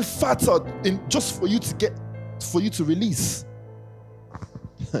growing fatter just for you to release.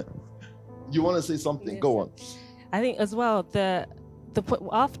 You want to say something? Yes. Go on. I think as well,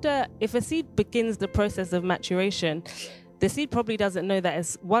 if a seed begins the process of maturation, the seed probably doesn't know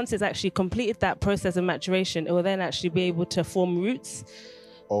that once it's actually completed that process of maturation, it will then actually be able to form roots.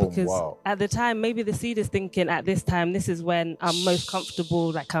 Oh, because wow. At the time, maybe the seed is thinking at this time, this is when I'm most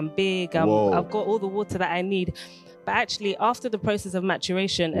comfortable, like I'm big, I've got all the water that I need. But actually, after the process of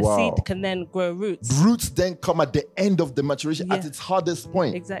maturation, a seed can then grow roots. Roots then come at the end of the maturation, at its hardest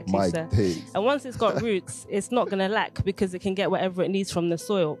point. Exactly, My sir. days. And once it's got roots, it's not going to lack because it can get whatever it needs from the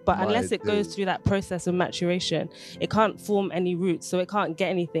soil. But unless it goes through that process of maturation, it can't form any roots, so it can't get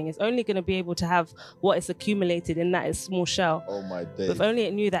anything. It's only going to be able to have what is accumulated in that small shell. Oh my days. But if only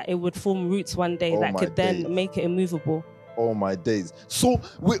it knew that it would form roots one day that could then make it immovable. Oh my days. So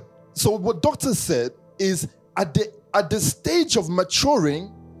what doctor said is at the stage of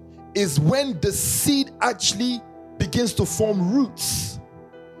maturing is when the seed actually begins to form roots.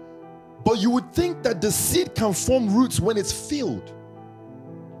 But you would think that the seed can form roots when it's filled.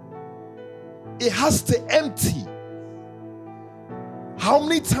 It has to empty. How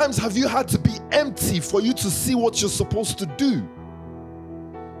many times have you had to be empty for you to see what you're supposed to do?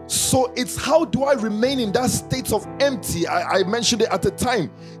 So it's how do I remain in that state of empty? I mentioned it at the time.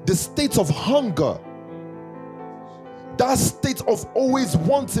 The state of hunger. That state of always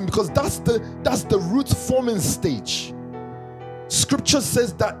wanting, because that's the root forming stage. Scripture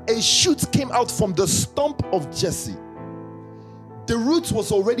says that a shoot came out from the stump of Jesse. The root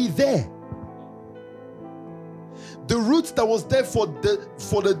was already there. The root that was there for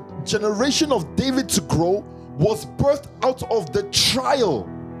the generation of David to grow was birthed out of the trial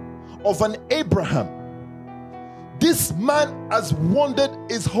of an Abraham. This man has wandered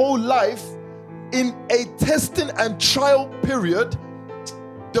his whole life in a testing and trial period.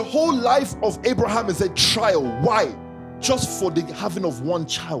 The whole life of Abraham is a trial. Why? Just for the having of one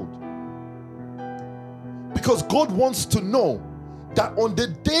child. Because God wants to know that on the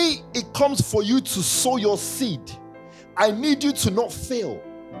day it comes for you to sow your seed, I need you to not fail.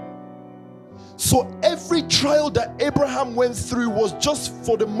 So every trial that Abraham went through was just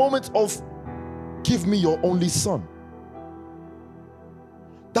for the moment of, give me your only son.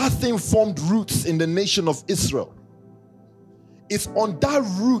 That thing formed roots in the nation of Israel. It's on that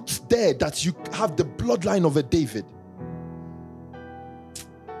root there that you have the bloodline of a David.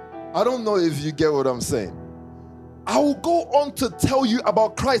 I don't know if you get what I'm saying. I will go on to tell you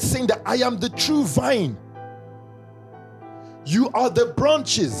about Christ saying that I am the true vine. You are the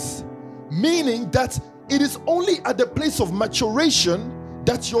branches, meaning that it is only at the place of maturation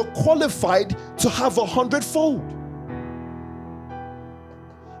that you're qualified to have 100-fold.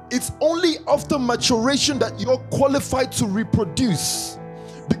 It's only after maturation that you're qualified to reproduce,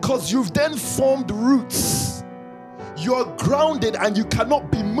 because you've then formed roots. You're grounded and you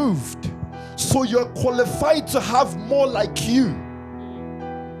cannot be moved. So you're qualified to have more like you.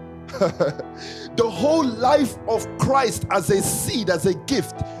 The whole life of Christ as a seed, as a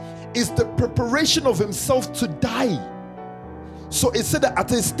gift, is the preparation of himself to die. So it said that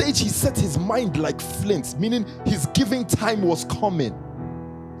at a stage he set his mind like flint, meaning his giving time was coming.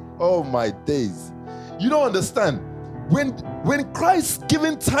 Oh my days. You don't understand. When Christ's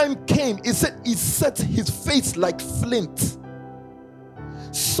giving time came, it said he set his face like flint.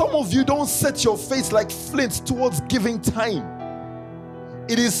 Some of you don't set your face like flint towards giving time.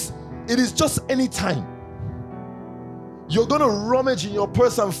 It is just any time. You're going to rummage in your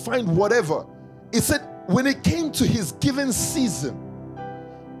purse and find whatever. It said when it came to his giving season,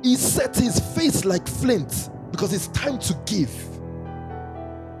 he set his face like flint because it's time to give.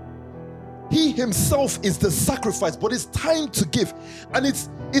 He himself is the sacrifice, but it's time to give. And it's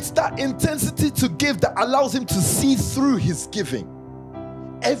that intensity to give that allows him to see through his giving.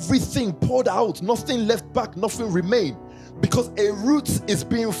 Everything poured out, nothing left back, nothing remained, because a root is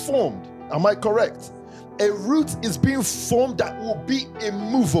being formed. Am I correct? A root is being formed that will be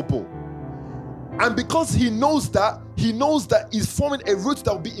immovable. And because he knows that he's forming a root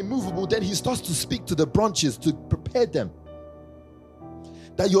that will be immovable, then he starts to speak to the branches to prepare them.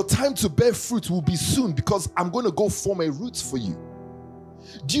 That your time to bear fruit will be soon, because I'm going to go form a root for you.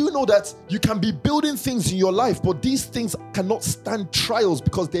 Do you know that you can be building things in your life, but these things cannot stand trials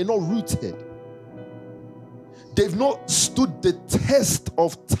because they're not rooted? They've not stood the test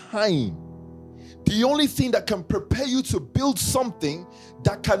of time. The only thing that can prepare you to build something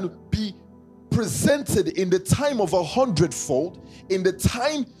that can be presented in the time of 100-fold, in the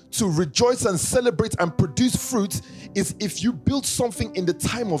time to rejoice and celebrate and produce fruit, is if you build something in the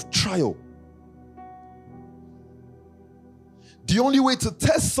time of trial. The only way to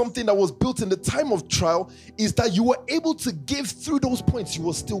test something that was built in the time of trial is that you were able to give through those points you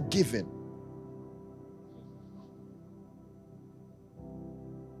were still giving.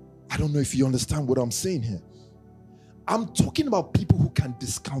 I don't know if you understand what I'm saying here. I'm talking about people who can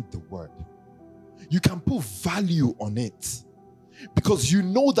discount the word. You can put value on it, because you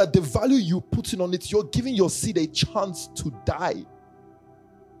know that the value you're putting on it, you're giving your seed a chance to die.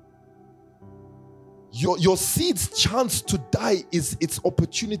 Your seed's chance to die is its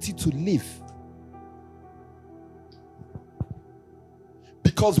opportunity to live.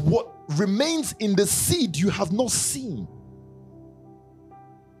 Because what remains in the seed you have not seen.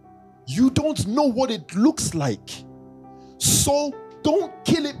 You don't know what it looks like. So don't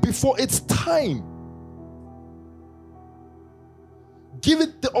kill it before it's time. Give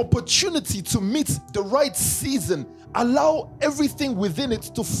it the opportunity to meet the right season. Allow everything within it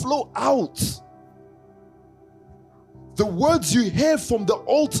to flow out. The words you hear from the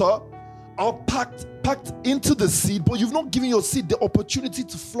altar are packed into the seed, but you've not given your seed the opportunity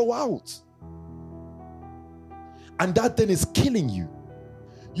to flow out. And that then is killing you.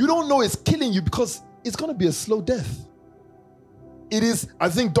 You don't know it's killing you because it's going to be a slow death. It is, I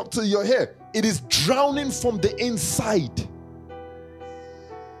think, Dr. You're here, it is drowning from the inside.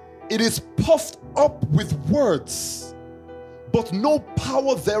 It is puffed up with words, but no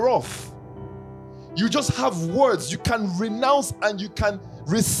power thereof. You just have words. You can renounce and you can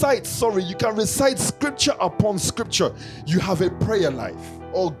recite scripture upon scripture. You have a prayer life.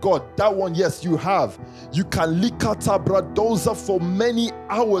 Oh God, that one, yes, you have. You can likata bradoza for many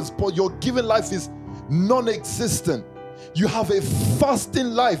hours, but your giving life is non-existent. You have a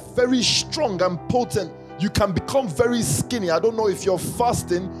fasting life, very strong and potent. You can become very skinny. I don't know if you're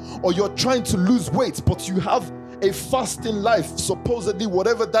fasting or you're trying to lose weight, but you have a fasting life, supposedly,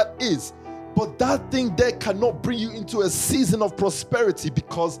 whatever that is. But that thing there cannot bring you into a season of prosperity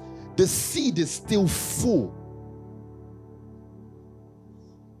because the seed is still full.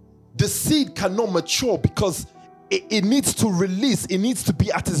 The seed cannot mature because it needs to release. It needs to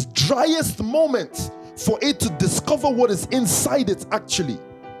be at its driest moment for it to discover what is inside it actually.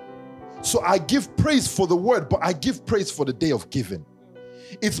 So I give praise for the word, but I give praise for the day of giving.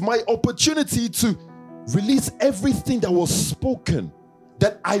 It's my opportunity to release everything that was spoken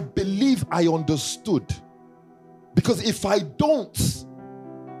that I believe I understood. Because if I don't,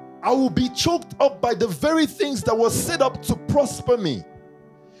 I will be choked up by the very things that were set up to prosper me.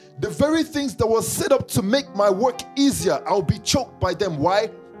 The very things that were set up to make my work easier, I'll be choked by them. Why?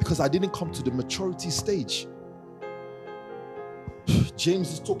 Because I didn't come to the maturity stage.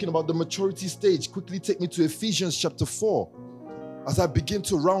 James is talking about the maturity stage. Quickly take me to Ephesians chapter 4. As I begin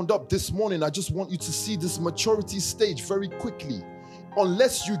to round up this morning, I just want you to see this maturity stage very quickly.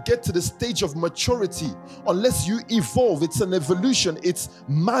 Unless you get to the stage of maturity, unless you evolve, it's an evolution. It's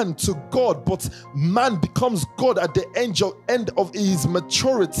man to God, but man becomes God at the end of his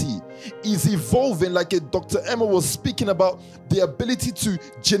maturity. He's evolving, like Dr. Emma was speaking about, the ability to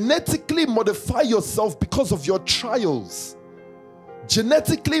genetically modify yourself because of your trials.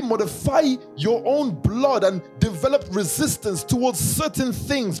 Genetically modify your own blood and develop resistance towards certain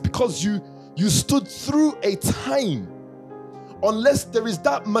things because you stood through a time. Unless there is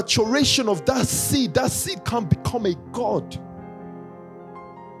that maturation of that seed can't become a God.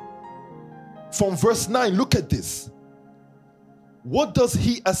 From verse 9, look at this. What does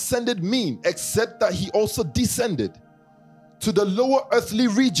he ascended mean except that he also descended to the lower earthly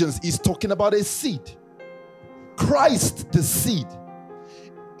regions? He's talking about a seed. Christ, the seed.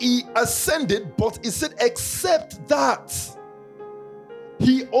 He ascended, but he said, except that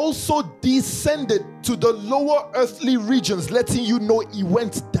he also descended to the lower earthly regions, letting you know he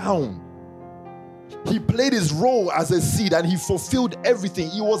went down. He played his role as a seed and he fulfilled everything.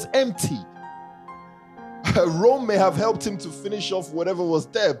 He was empty. Rome may have helped him to finish off whatever was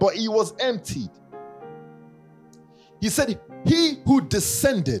there, but he was emptied. He said, he who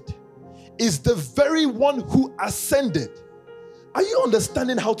descended is the very one who ascended. Are you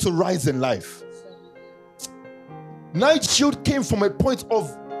understanding how to rise in life? Night Shield came from a point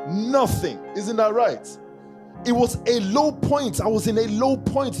of nothing. Isn't that right? It was a low point. I was in a low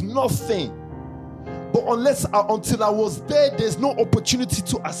point, nothing. But until I was there, there's no opportunity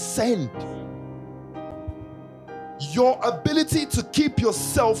to ascend. Your ability to keep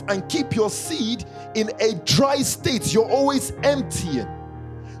yourself and keep your seed in a dry state, you're always emptying.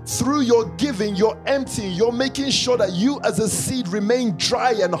 Through your giving, you're emptying. You're making sure that you as a seed remain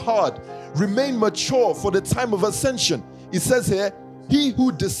dry and hard, remain mature for the time of ascension. It says here, he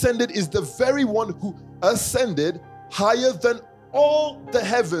who descended is the very one who ascended higher than all the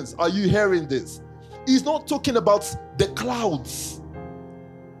heavens. Are you hearing this? He's not talking about the clouds.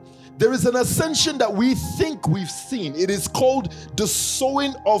 There is an ascension that we think we've seen. It is called the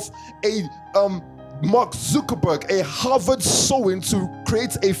sowing of a Mark Zuckerberg, a Harvard sowing to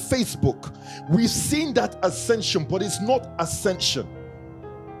create a Facebook. We've seen that ascension, but it's not ascension.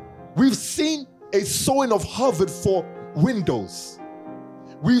 We've seen a sowing of Harvard for Windows.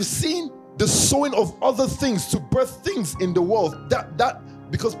 We've seen the sowing of other things to birth things in the world. That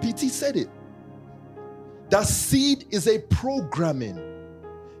because PT said it. That seed is a programming.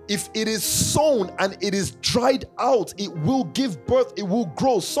 If it is sown and it is dried out, it will give birth, it will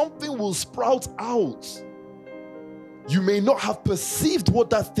grow. Something will sprout out. You may not have perceived what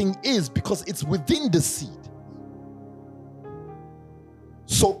that thing is because it's within the seed.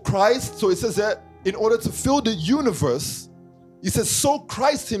 So it says that in order to fill the universe, he says, so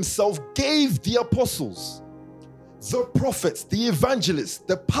Christ himself gave the apostles, the prophets, the evangelists,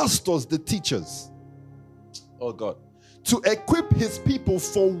 the pastors, the teachers. Oh God. To equip his people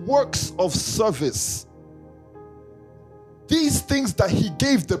for works of service. These things that he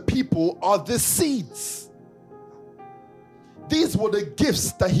gave the people are the seeds. These were the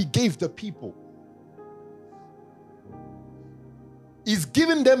gifts that he gave the people. He's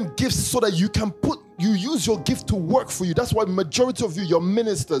giving them gifts so that you use your gift to work for you. That's why majority of you, your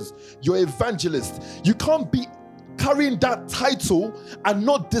ministers, your evangelists, you can't be carrying that title and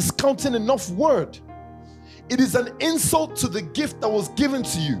not discounting enough word. It is an insult to the gift that was given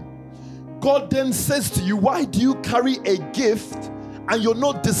to you. God then says to you, why do you carry a gift and you're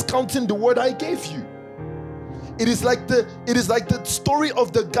not discounting the word I gave you? It is like the story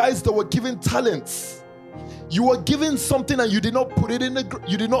of the guys that were given talents. You were given something and you did not put it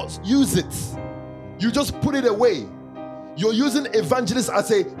you did not use it. You just put it away. You're using evangelist as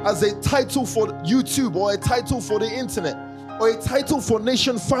a title for YouTube, or a title for the internet, or a title for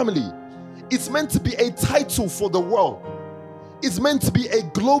Nation Family. It's meant to be a title for the world. It's meant to be a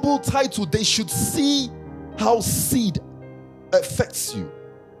global title. They should see how seed affects you.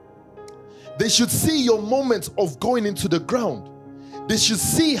 They should see your moment of going into the ground. They should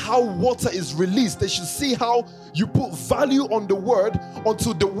see how water is released. They should see how you put value on the word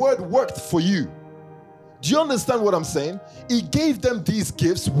until the word worked for you. Do you understand what I'm saying? He gave them these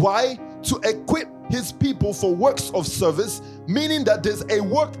gifts. Why? To equip his people for works of service, meaning that there's a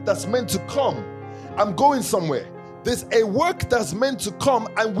work that's meant to come. I'm going somewhere. There's a work that's meant to come,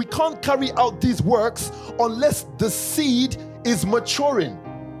 and we can't carry out these works unless the seed is maturing.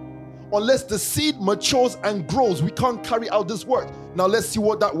 Unless the seed matures and grows, we can't carry out this work. Now let's see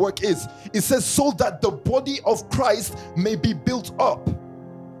what that work is. It says, so that the body of Christ may be built up.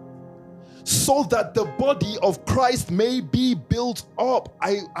 So that the body of Christ may be built up.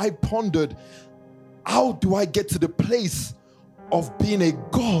 I pondered, how do I get to the place of being a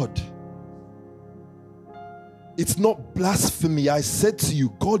God? It's not blasphemy. I said to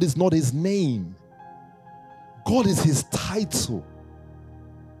you, God is not his name. God is his title.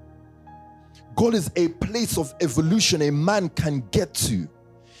 God is a place of evolution a man can get to.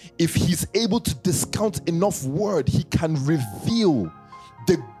 If he's able to discount enough word, he can reveal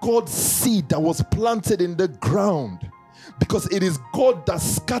the God seed that was planted in the ground, because it is God that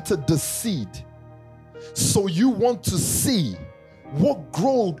scattered the seed. So you want to see what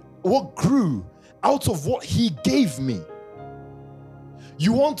grew out of what he gave me.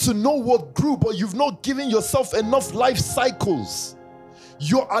 You want to know what grew, but you've not given yourself enough life cycles.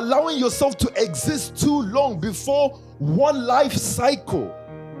 You're allowing yourself to exist too long before one life cycle.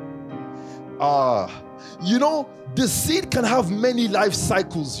 The seed can have many life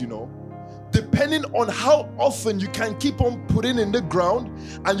cycles, depending on how often you can keep on putting in the ground,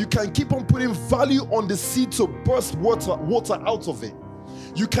 and you can keep on putting value on the seed to burst water out of it.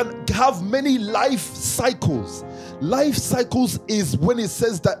 You can have many life cycles. Life cycles is when it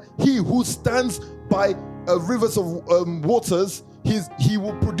says that he who stands by rivers of waters, he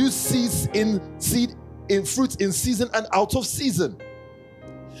will produce seeds in fruit in season and out of season,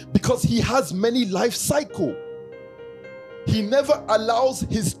 because he has many life cycle. He never allows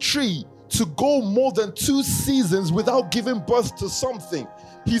his tree to go more than 2 seasons without giving birth to something.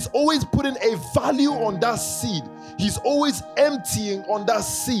 He's always putting a value on that seed. He's always emptying on that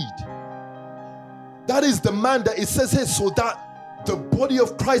seed. That is the man that it says here, so that the body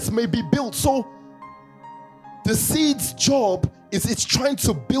of Christ may be built. So the seed's job is it's trying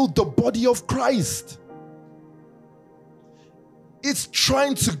to build the body of Christ. It's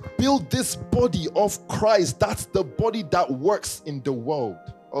trying to build this body of Christ. That's the body that works in the world.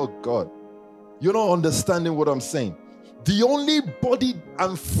 Oh God, you're not understanding what I'm saying. The only body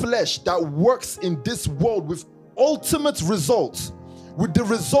and flesh that works in this world with ultimate results, with the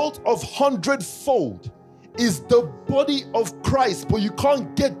result of 100-fold, is the body of Christ. But you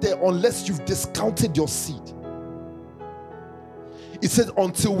can't get there unless you've discounted your seed. It says,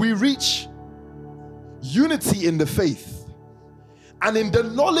 until we reach unity in the faith and in the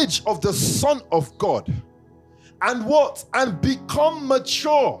knowledge of the Son of God, and what? And become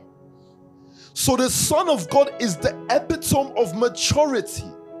mature. So the Son of God is the epitome of maturity.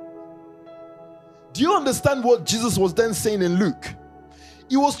 Do you understand what Jesus was then saying in Luke?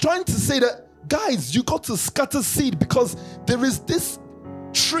 He was trying to say that, guys, you got to scatter seed, because there is this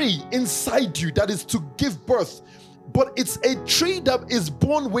tree inside you that is to give birth. But it's a tree that is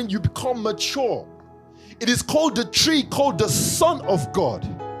born when you become mature. It is called the tree called the Son of God.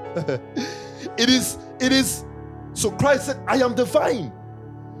 It is. So Christ said, I am the vine.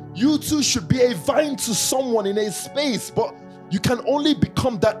 You too should be a vine to someone in a space, but you can only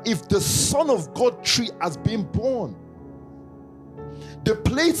become that if the Son of God tree has been born. The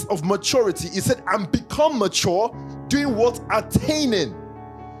place of maturity, he said, and become mature, doing what? Attaining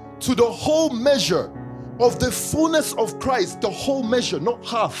to the whole measure of the fullness of Christ, the whole measure, not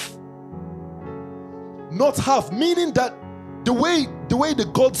half. Not half, meaning that the way the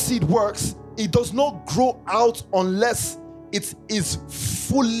God seed works, it does not grow out unless it is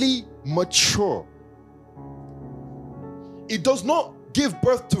fully mature. It does not give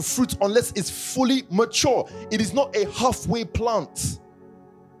birth to fruit unless it's fully mature. It is not a halfway plant.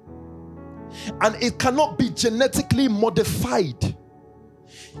 And it cannot be genetically modified.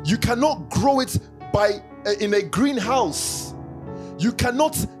 You cannot grow it in a greenhouse. You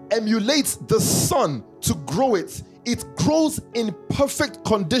cannot emulate the sun to grow it. It grows in perfect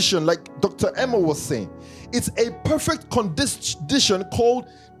condition, like Dr. Emma was saying. It's a perfect condition called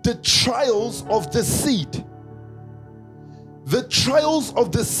the trials of the seed. The trials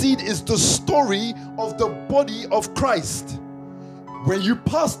of the seed is the story of the body of Christ. When you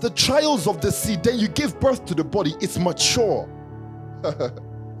pass the trials of the seed, then you give birth to the body. It's mature.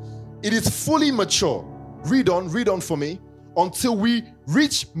 It is fully mature. Read on for me. Until we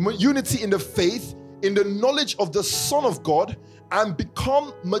reach unity in the faith, in the knowledge of the Son of God, and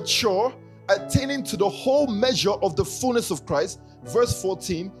become mature, attaining to the whole measure of the fullness of Christ. Verse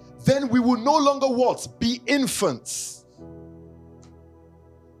 14, then we will no longer what? Be infants,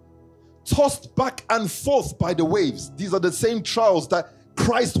 tossed back and forth by the waves. These are the same trials that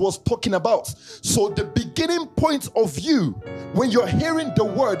Christ was talking about. So the beginning point of you, when you're hearing the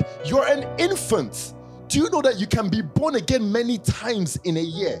word, you're an infant. Do you know that you can be born again many times in a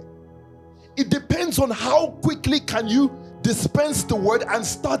year? It depends on how quickly can you dispense the word and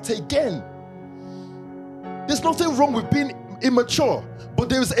start again. There's nothing wrong with being immature, but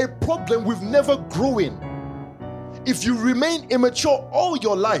there's a problem with never growing. If you remain immature all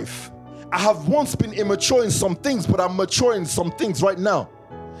your life, I have once been immature in some things, but I'm mature in some things right now.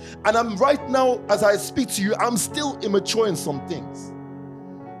 And I'm right now, as I speak to you, I'm still immature in some things.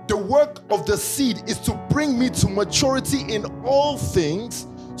 The work of the seed is to bring me to maturity in all things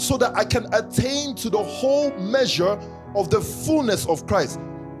so that I can attain to the whole measure of the fullness of Christ.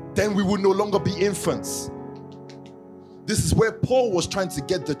 Then we will no longer be infants. This is where Paul was trying to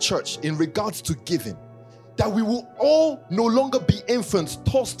get the church in regards to giving. That we will all no longer be infants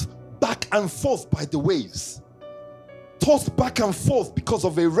tossed back and forth by the waves. Tossed back and forth because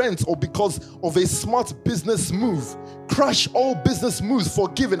of a rent or because of a smart business move. Crash all business moves for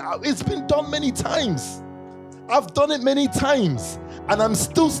giving. It's been done many times. I've done it many times. And I'm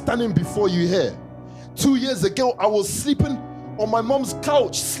still standing before you here. 2 years ago, I was sleeping on my mom's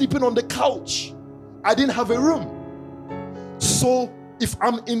couch, sleeping on the couch. I didn't have a room. So if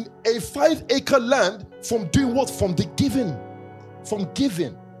I'm in a 5-acre land, from doing what? From the giving. From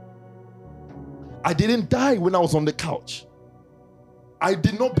giving. I didn't die when I was on the couch. I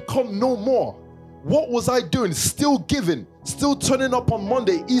did not become no more. What was I doing? Still giving. Still turning up on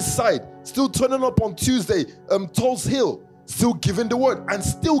Monday, East Side. Still turning up on Tuesday, Tulse Hill. Still giving the word and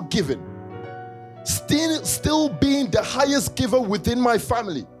still giving. Still being the highest giver within my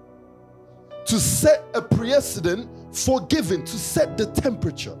family. To set a precedent for giving, to set the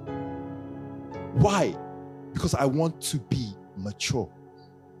temperature. Why? Because I want to be mature.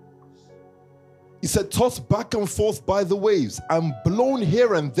 He said, tossed back and forth by the waves and blown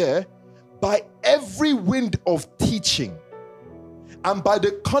here and there by every wind of teaching and by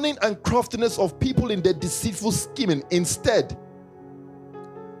the cunning and craftiness of people in their deceitful scheming. Instead,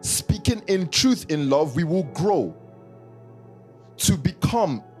 speaking in truth in love, we will grow to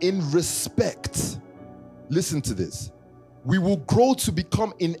become in respect. Listen to this. We will grow to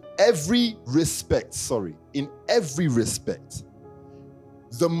become in every respect,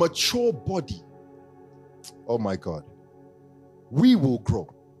 the mature body. Oh my God. We will grow.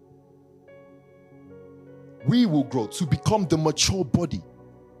 We will grow to become the mature body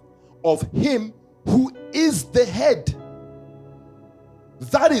of Him who is the head.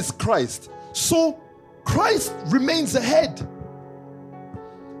 That is Christ. So Christ remains the head.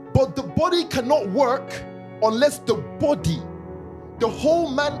 But the body cannot work unless the whole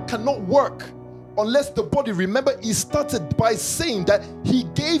man cannot work unless the body. Remember, he started by saying that he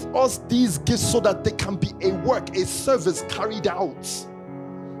gave us these gifts so that there can be a work, a service carried out.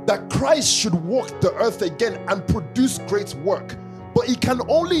 That Christ should walk the earth again and produce great work. But he can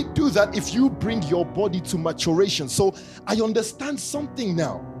only do that if you bring your body to maturation. So I understand something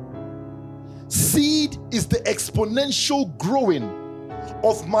now. Seed is the exponential growing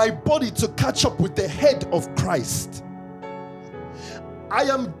of my body to catch up with the head of Christ. I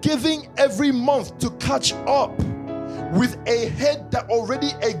am giving every month to catch up with a head that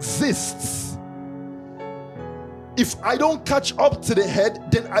already exists. If I don't catch up to the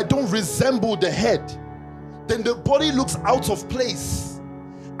head, then I don't resemble the head. Then the body looks out of place.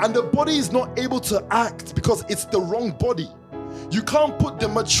 And the body is not able to act because it's the wrong body. You can't put the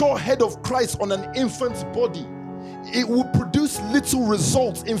mature head of Christ on an infant's body. It will produce little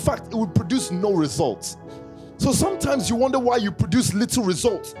results. In fact, it will produce no results. So sometimes you wonder why you produce little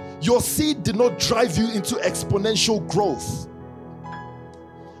results. Your seed did not drive you into exponential growth.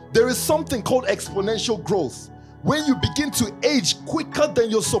 There is something called exponential growth. When you begin to age quicker than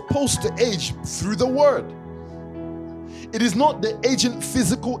you're supposed to age through the word. It is not the aging,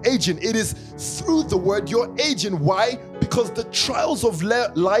 physical aging. It is through the word you're aging. Why? Because the trials of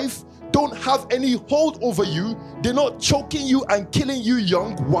life don't have any hold over you. They're not choking you and killing you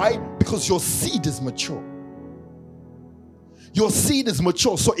young. Why? Because your seed is mature. Your seed is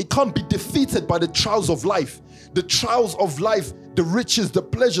mature, so it can't be defeated by the trials of life. The trials of life, the riches, the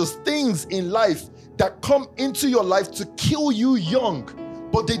pleasures, things in life that come into your life to kill you young,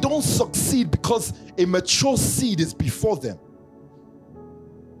 but they don't succeed because a mature seed is before them.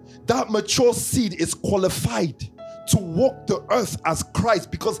 That mature seed is qualified to walk the earth as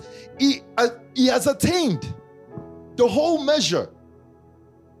Christ because he has attained the whole measure.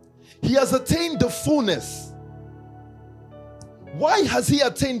 He has attained the fullness. Why has he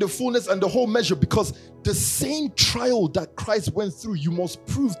attained the fullness and the whole measure? Because the same trial that Christ went through, you must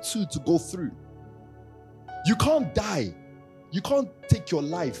prove to go through. You can't die. You can't take your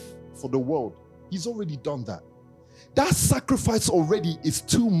life for the world. He's already done that. That sacrifice already is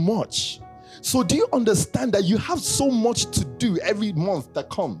too much. So do you understand that you have so much to do every month that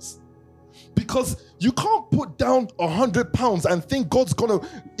comes? Because you can't put down 100 pounds and think God's going to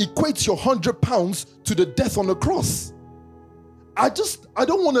equate your 100 pounds to the death on the cross. I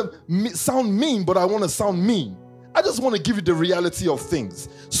don't want to sound mean, but I want to sound mean. I just want to give you the reality of things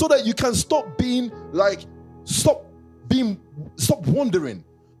so that you can stop wondering,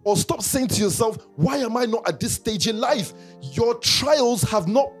 or stop saying to yourself, why am I not at this stage in life? Your trials have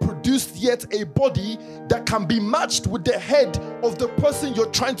not produced yet a body that can be matched with the head of the person you're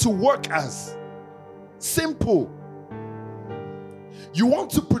trying to work as. Simple. You want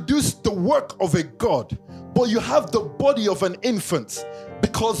to produce the work of a God, but you have the body of an infant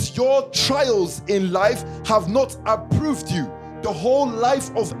because your trials in life have not approved you. The whole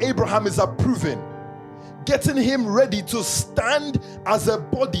life of Abraham is approving. Getting him ready to stand as a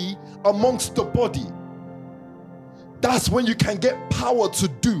body amongst the body. That's when you can get power to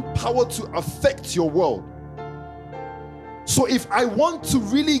do, power to affect your world. So if I want to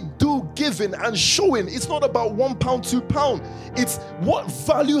really do giving and showing, it's not about £1, £2. It's what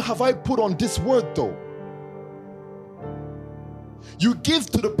value have I put on this word though? You give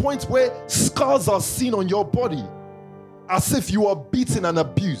to the point where scars are seen on your body as if you are beaten and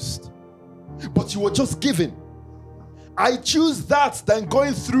abused. But you were just giving. I choose that than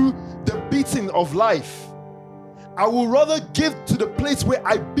going through the beating of life. I will rather give to the place where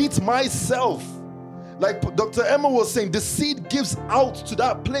I beat myself. Like Dr. Emma was saying, the seed gives out to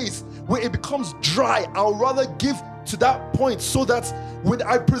that place where it becomes dry. I'll rather give to that point so that when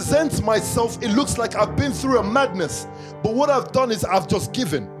I present myself, it looks like I've been through a madness. But what I've done is I've just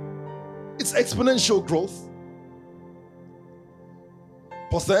given. It's exponential growth.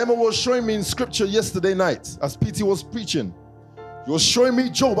 Pastor Emma was showing me in scripture yesterday night as PT was preaching. He was showing me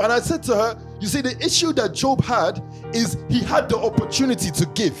Job. And I said to her, you see, the issue that Job had is he had the opportunity to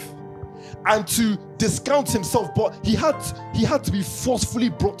give and to discount himself, but he had to be forcefully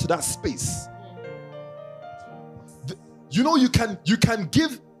brought to that space. You know, you can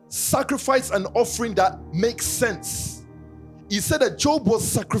give sacrifice and offering that makes sense. He said that Job was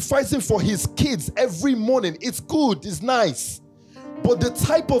sacrificing for his kids every morning. It's good, it's nice. But the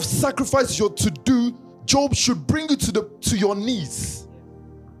type of sacrifice you're to do, Job should bring you to your knees.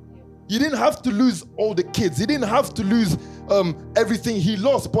 He didn't have to lose all the kids. He didn't have to lose everything he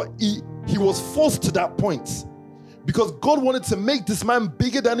lost, but he was forced to that point. Because God wanted to make this man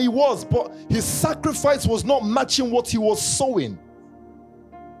bigger than he was, but his sacrifice was not matching what he was sowing.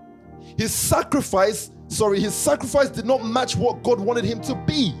 His sacrifice did not match what God wanted him to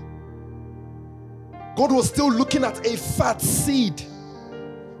be. God was still looking at a fat seed.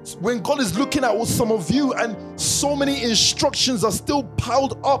 When God is looking at some of you and so many instructions are still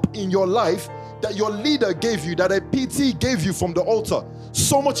piled up in your life that your leader gave you, that a PT gave you from the altar,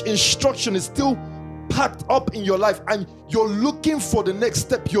 so much instruction is still packed up in your life and you're looking for the next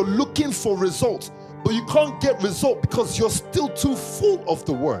step, you're looking for results, but you can't get result because you're still too full of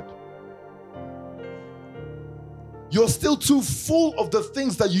the word. You're still too full of the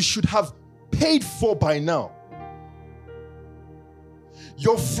things that you should have paid for by now.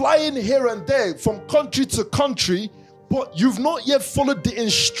 You're flying here and there from country to country, but you've not yet followed the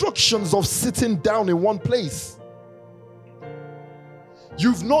instructions of sitting down in one place.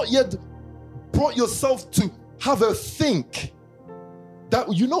 You've not yet brought yourself to have a think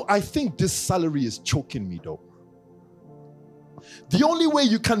that, you know, I think this salary is choking me though. The only way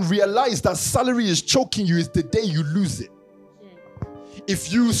you can realize that salary is choking you is the day you lose it.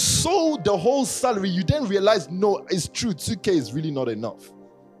 If you sow the whole salary, you then realize, no, it's true, 2K is really not enough.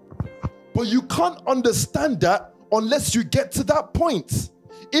 But you can't understand that unless you get to that point.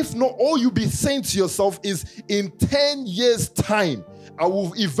 If not, all you'll be saying to yourself is, in 10 years' time, I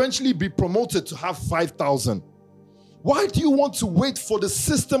will eventually be promoted to have 5,000. Why do you want to wait for the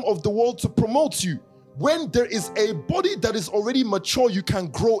system of the world to promote you when there is a body that is already mature you can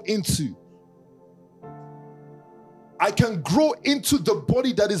grow into? I can grow into the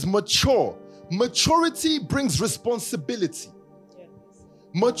body that is mature. Maturity brings responsibility.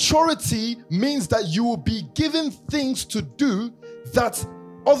 Maturity means that you will be given things to do that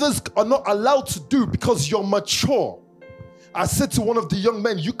others are not allowed to do because you're mature. I said to one of the young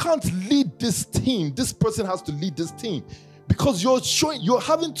men, you can't lead this team. This person has to lead this team because you're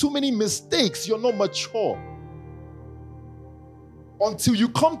having too many mistakes. You're not mature. Until you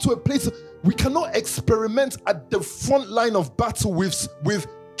come to a place, we cannot experiment at the front line of battle with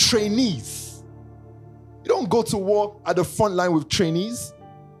trainees. You don't go to war at the front line with trainees.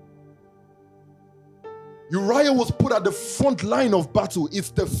 Uriah was put at the front line of battle.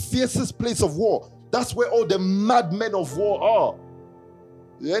 It's the fiercest place of war. That's where all the madmen of war are.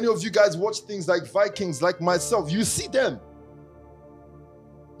 Any of you guys watch things like Vikings, like myself, you see them.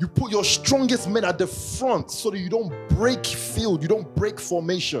 You put your strongest men at the front so that you don't break field, you don't break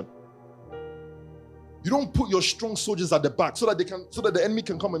formation. You don't put your strong soldiers at the back so that the enemy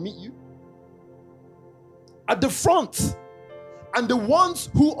can come and meet you. At the front. And the ones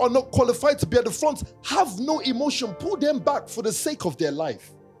who are not qualified to be at the front have no emotion. Pull them back for the sake of their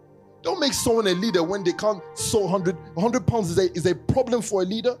life. Don't make someone a leader when they can't sew 100 pounds is a problem for a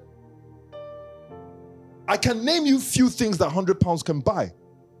leader. I can name you few things that 100 pounds can buy.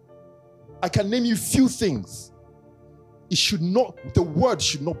 I can name you few things. The word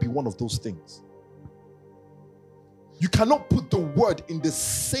should not be one of those things. You cannot put the word in the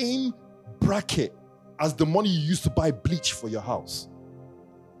same bracket as the money you used to buy bleach for your house.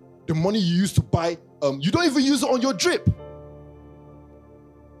 The money you used to buy, you don't even use it on your drip.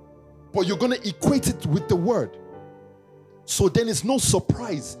 But you're going to equate it with the word. So then it's no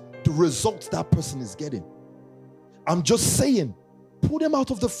surprise the results that person is getting. I'm just saying, pull them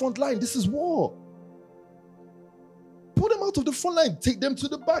out of the front line. This is war. Pull them out of the front line. Take them to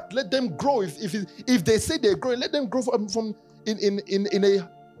the back. Let them grow. If they say they're growing, let them grow from in a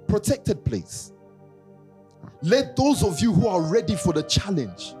protected place. Let those of you who are ready for the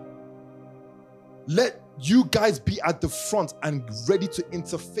challenge, let you guys be at the front and ready to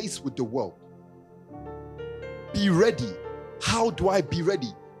interface with the world. Be ready. How do I be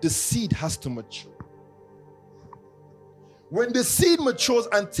ready? The seed has to mature. When the seed matures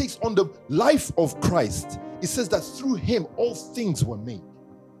and takes on the life of Christ, it says that through him all things were made.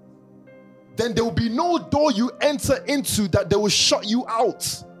 Then there will be no door you enter into that they will shut you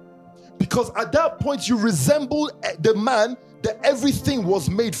out. Because at that point you resemble the man that everything was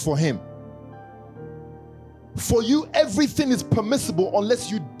made for him. For you, everything is permissible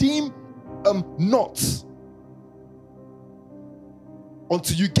unless you deem not.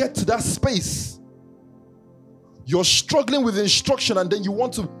 Until you get to that space, you're struggling with instruction, and then you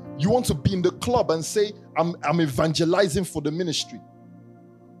want to be in the club and say, I'm evangelizing for the ministry.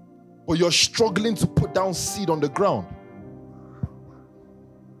 But you're struggling to put down seed on the ground.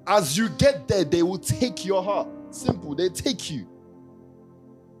 As you get there, they will take your heart. Simple, they take you.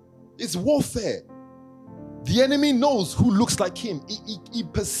 It's warfare. The enemy knows who looks like him. He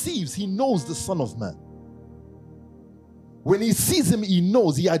perceives, he knows the Son of Man. When he sees him, he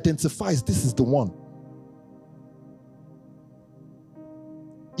knows, he identifies, this is the one.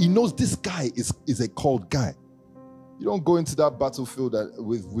 He knows this guy is a called guy. You don't go into that battlefield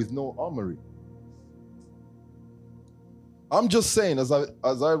with no armory. I'm just saying, as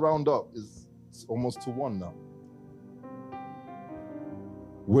I round up, it's almost to 1 now.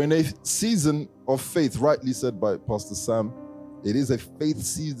 When a season of faith, rightly said by Pastor Sam, it is a faith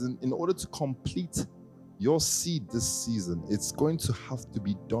season. In order to complete your seed this season, it's going to have to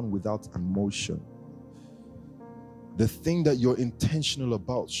be done without emotion. The thing that you're intentional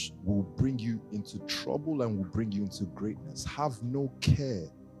about will bring you into trouble and will bring you into greatness. Have no care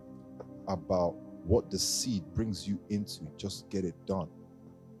about what the seed brings you into. Just get it done.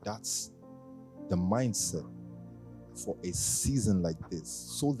 That's the mindset for a season like this,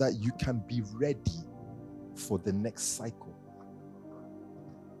 so that you can be ready for the next cycle.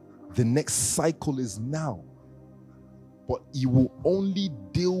 The next cycle is now, but it will only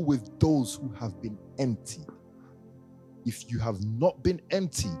deal with those who have been emptied. If you have not been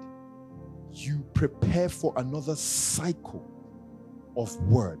emptied, you prepare for another cycle of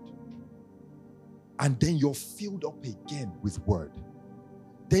word. And then you're filled up again with word.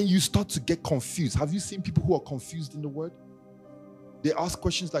 Then you start to get confused. Have you seen people who are confused in the word? They ask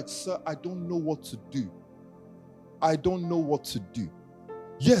questions like, sir, I don't know what to do. I don't know what to do.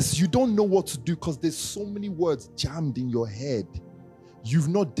 Yes, you don't know what to do because there's so many words jammed in your head. You've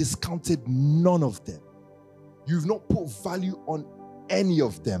not discounted none of them. You've not put value on any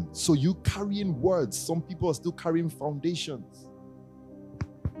of them. So you carrying words. Some people are still carrying foundations.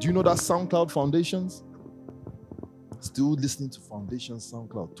 Do you know that SoundCloud Foundations? Still listening to Foundation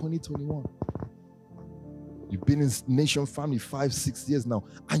SoundCloud, 2021. You've been in Nation Family 5-6 years now,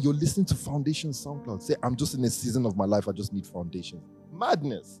 and you're listening to Foundation SoundCloud. Say, I'm just in a season of my life, I just need foundation.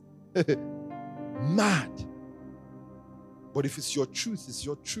 Madness. Mad. But if it's your truth, it's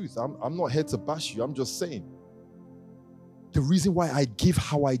your truth. I'm not here to bash you. I'm just saying. The reason why I give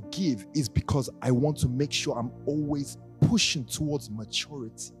how I give is because I want to make sure I'm always pushing towards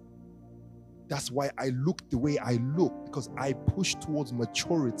maturity. That's why I look the way I look, because I push towards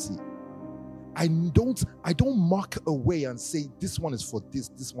maturity. I don't mark away and say, this one is for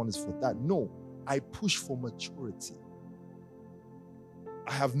this one is for that. No, I push for maturity.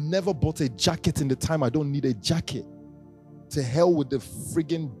 I have never bought a jacket in the time I don't need a jacket. To hell with the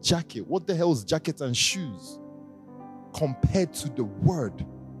friggin' jacket. What the hell is jacket and shoes compared to the word?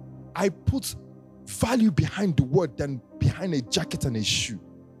 I put value behind the word than behind a jacket and a shoe.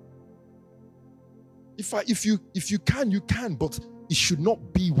 If you can, you can, but it should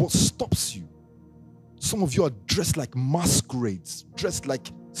not be what stops you. Some of you are dressed like masquerades, dressed like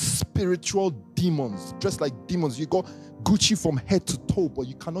spiritual demons, dressed like demons. You got Gucci from head to toe, but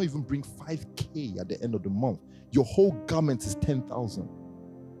you cannot even bring 5K at the end of the month. Your whole garment is 10,000.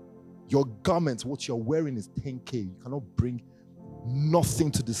 Your garment, what you're wearing is 10K. You cannot bring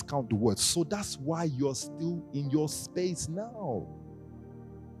nothing to discount the word. So that's why you're still in your space now.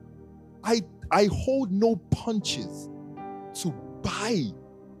 I hold no punches to buy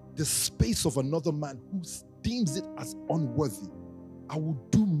the space of another man who deems it as unworthy. I will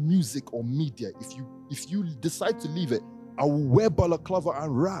do music or media. If you decide to leave it, I will wear balaclava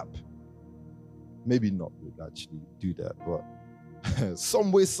and rap. Maybe not would actually do that, but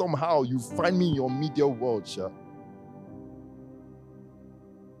some way, somehow, you find me in your media world, Sha.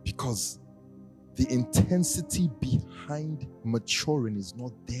 Because the intensity behind maturing is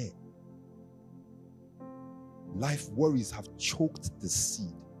not there. Life worries have choked the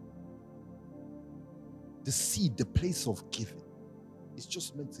seed. The seed, the place of giving, is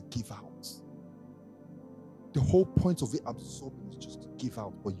just meant to give out. The whole point of it absorbing is just to give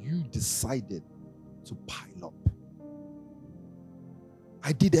out, but you decided to pile up.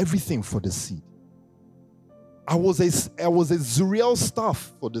 I did everything for the seed. I was a Zuriel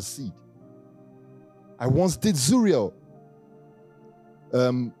staff for the seed. I once did Zuriel.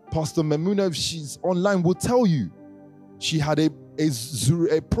 Pastor Memuna, if she's online, will tell you she had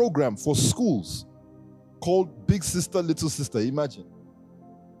a program for schools called Big Sister, Little Sister. Imagine.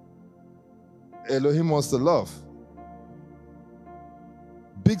 Elohim wants to laugh.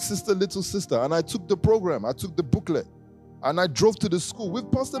 Big Sister, Little Sister. And I took the program, I took the booklet, and I drove to the school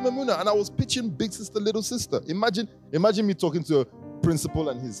with Pastor Memuna, and I was pitching Big Sister, Little Sister. Imagine me talking to a principal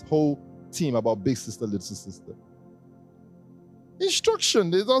and his whole team about Big Sister, Little Sister.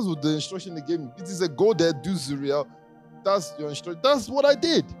 Instruction. That's what the instruction they gave me. It is a go there, do Zuriel. That's your instruction. That's what I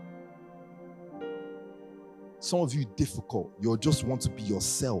did. Some of you difficult. You just want to be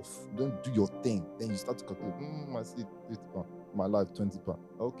yourself. You don't do your thing. Then you start to calculate. I see 50 pounds. My life, 20 pounds.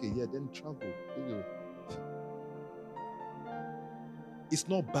 Okay, yeah, then travel. It's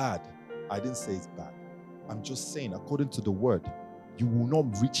not bad. I didn't say it's bad. I'm just saying, according to the word, you will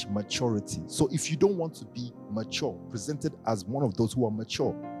not reach maturity. So if you don't want to be mature, presented as one of those who are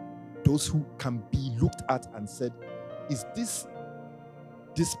mature, those who can be looked at and said, is this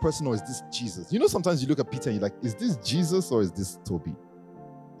person or is this Jesus? You know, sometimes you look at Peter and you're like, is this Jesus or is this Toby?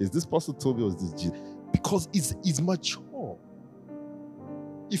 Is this Pastor Toby or is this Jesus? Because he's mature.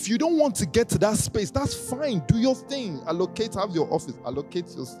 If you don't want to get to that space, that's fine. Do your thing. Allocate, have your office.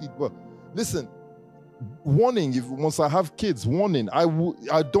 Allocate your seat. Well, listen, warning, once I have kids, warning,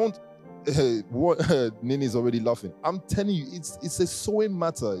 I don't, Nini's already laughing. I'm telling you, it's a sewing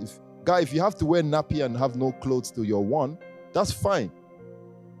matter. If you have to wear nappy and have no clothes till you're 1, that's fine.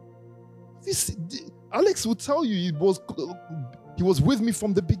 Alex will tell you he was with me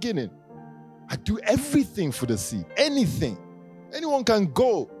from the beginning. I do everything for the seed. Anything. Anyone can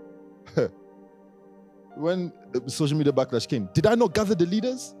go. When the social media backlash came, did I not gather the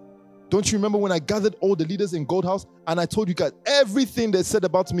leaders? Don't you remember when I gathered all the leaders in Gold House and I told you guys everything they said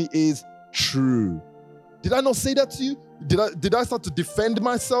about me is true? Did I not say that to you? Did I start to defend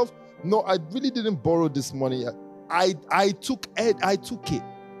myself? No, I really didn't borrow this money. I took it.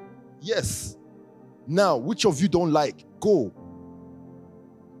 Yes. Now, which of you don't like? Go.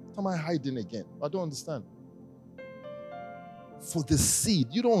 Am I hiding again? I don't understand. For the seed,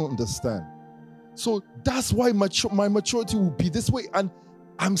 you don't understand. So that's why my maturity will be this way. And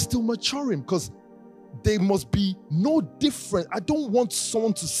I'm still maturing because they must be no different. I don't want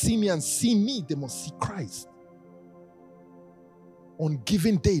someone to see me and see me. They must see Christ. On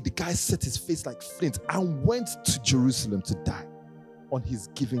giving day, the guy set his face like flint and went to Jerusalem to die on his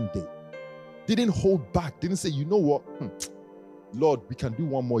giving day. Didn't hold back. Didn't say, you know what? Lord, we can do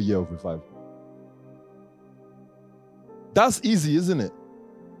one more year of revival. That's easy, isn't it?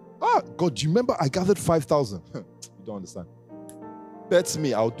 God, do you remember I gathered 5,000? You don't understand. Bet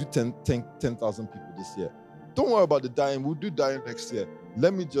me, I'll do 10,000 people this year. Don't worry about the dying. We'll do dying next year.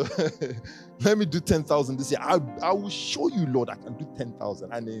 Let me do 10,000 this year. I will show you, Lord, I can do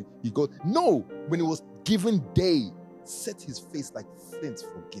 10,000. And then he goes, no. When it was given day, set his face like flint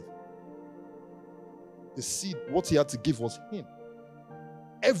for giving. The seed, what he had to give was him.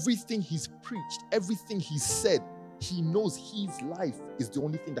 Everything he's preached, everything he said, he knows his life is the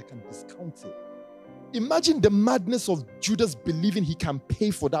only thing that can discount it. Imagine the madness of Judas believing he can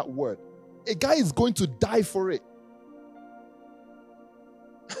pay for that word. A guy is going to die for it.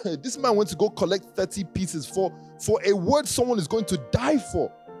 This man went to go collect 30 pieces for a word someone is going to die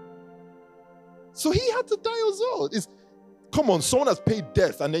for. So he had to die as well. Come on, someone has paid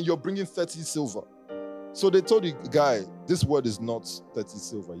death and then you're bringing 30 silver. So they told the guy, this word is not 30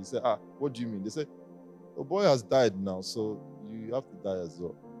 silver. He said, what do you mean? They said, the boy has died now, so you have to die as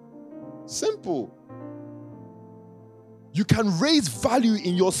well. Simple. You can raise value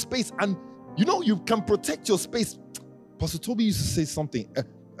in your space and, you can protect your space. Pastor Toby used to say something.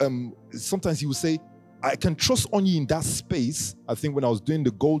 Sometimes he would say, I can trust on you in that space. I think when I was doing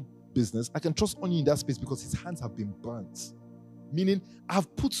the gold business, I can trust on you in that space because his hands have been burnt. Meaning,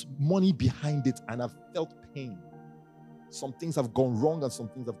 I've put money behind it and I've felt pain. Some things have gone wrong and some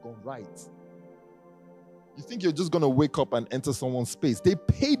things have gone right. You think you're just going to wake up and enter someone's space. They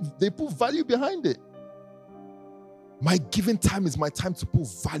put value behind it. My giving time is my time to put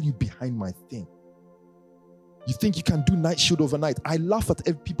value behind my thing. You think you can do night shift overnight? I laugh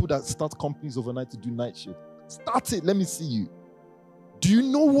at people that start companies overnight to do night shift. Start it. Let me see you. Do you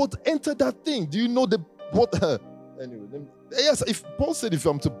know what entered that thing? Do you know anyway, yes, if Paul said if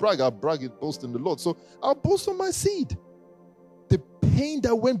I'm to brag, I'll brag and boast in the Lord. So I'll boast on my seed. The pain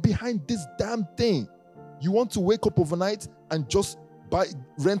that went behind this damn thing. You want to wake up overnight and just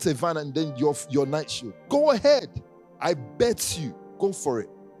rent a van and then your night shift. Go ahead. I bet you. Go for it.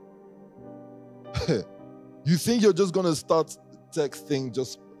 You think you're just going to start texting?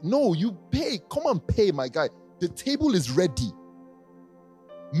 No, you pay. Come and pay, my guy. The table is ready.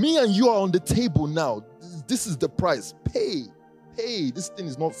 Me and you are on the table now. This is the price. Pay. This thing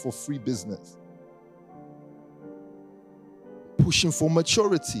is not for free business. Pushing for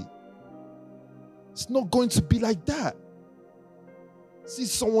maturity. It's not going to be like that. See,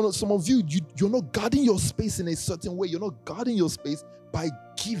 some of you, you're not guarding your space in a certain way. You're not guarding your space by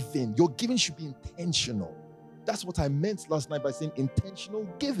giving. Your giving should be intentional. That's what I meant last night by saying intentional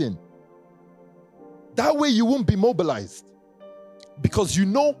giving. That way you won't be mobilized. Because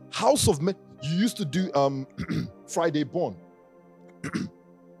House of Men, you used to do Friday Born.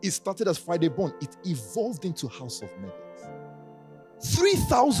 It started as Friday Born. It evolved into House of Medics.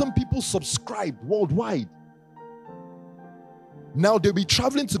 3,000 people subscribed worldwide. Now they'll be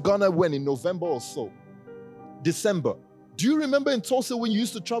traveling to Ghana when? In November or so? December. Do you remember in Tulsa when you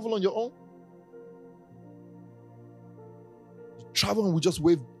used to travel on your own? You travel and we just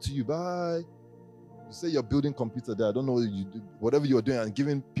wave to you, bye. You say you're building computer there. I don't know what you do. Whatever you're doing and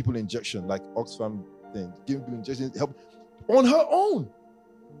giving people injection, like Oxfam thing, giving people injection, help on her own.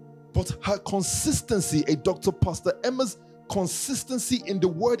 But her consistency, Dr. Pastor Emma's consistency in the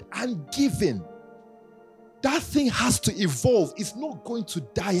word and giving, that thing has to evolve. It's not going to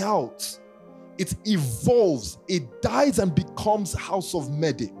die out. It evolves. It dies and becomes House of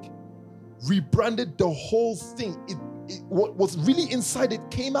Medic. Rebranded the whole thing. What was really inside it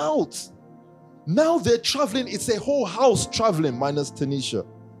came out. Now they're traveling. It's a whole house traveling minus Tanisha.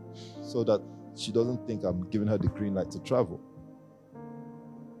 So that she doesn't think I'm giving her the green light to travel.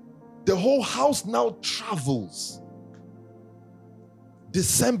 The whole house now travels.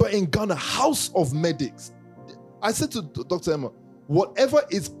 December in Ghana, House of Medics. I said to Dr. Emma, whatever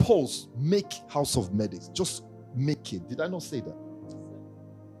is pulse, make House of Medics. Just make it. Did I not say that?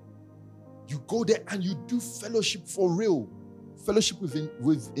 You go there and you do fellowship for real. Fellowship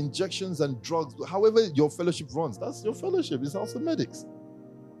with injections and drugs. However your fellowship runs, that's your fellowship. It's House of Medics.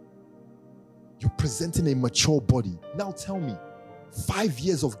 You're presenting a mature body. Now tell me, 5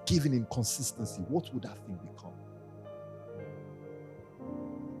 years of giving in consistency, what would that thing become?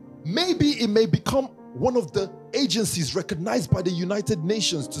 Maybe it may become one of the agencies recognized by the United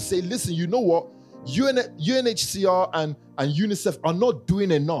Nations to say, listen, you know what? UNHCR and UNICEF are not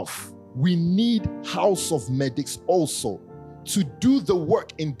doing enough. We need House of Medics also to do the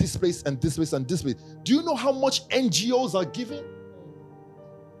work in this place and this place and this place. Do you know how much NGOs are giving?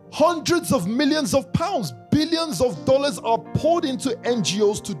 Hundreds of millions of pounds, billions of dollars are poured into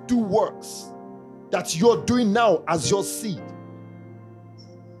NGOs to do works that you're doing now as your seed.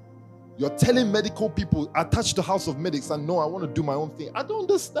 You're telling medical people attached to House of Medics, and no, I want to do my own thing. I don't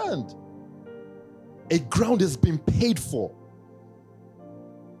understand. A ground has been paid for.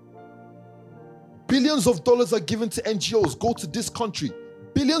 Billions of dollars are given to NGOs. Go to this country.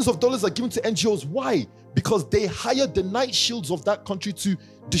 Billions of dollars are given to NGOs. Why? Because they hire the night shields of that country to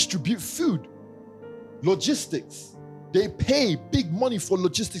distribute food. Logistics. They pay big money for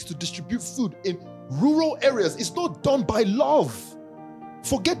logistics to distribute food in rural areas. It's not done by love.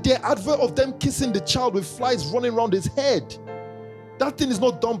 Forget their advert of them kissing the child with flies running around his head. That thing is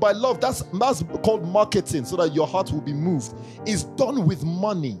not done by love. That's called marketing so that your heart will be moved. It's done with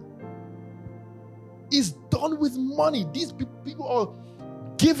money. It's done with money. These people are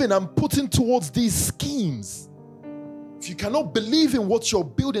giving and putting towards these schemes. If you cannot believe in what you're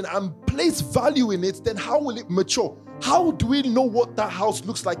building and place value in it, then how will it mature? How do we know what that house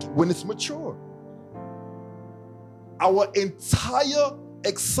looks like when it's mature? Our entire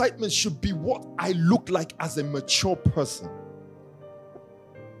excitement should be what I look like as a mature person.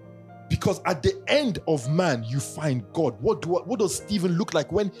 Because at the end of man, you find God. What does Stephen look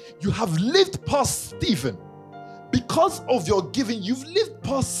like when you have lived past Stephen? Because of your giving, you've lived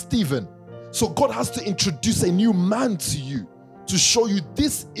past Stephen. So God has to introduce a new man to you to show you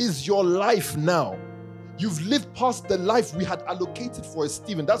this is your life now. You've lived past the life we had allocated for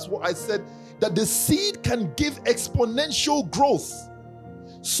Stephen. That's what I said, that the seed can give exponential growth.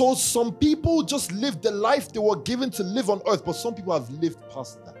 So some people just live the life they were given to live on earth, but some people have lived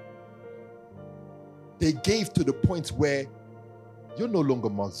past that. They gave to the point where you're no longer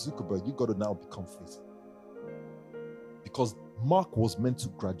Mark Zuckerberg. You got to now become faithful. Because Mark was meant to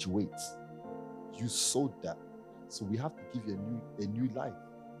graduate. You sowed that. So we have to give you a new life.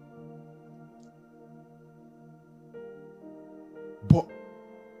 But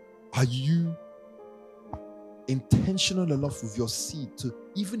are you intentional enough with your seed to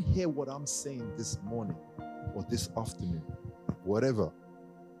even hear what I'm saying this morning or this afternoon, whatever,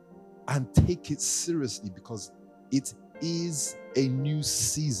 and take it seriously, because it is a new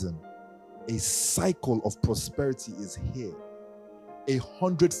season. A cycle of prosperity is here. A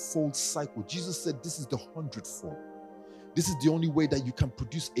 100-fold cycle. Jesus said this is the 100-fold. This is the only way that you can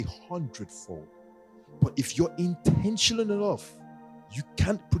produce a 100-fold. But if you're intentional enough, you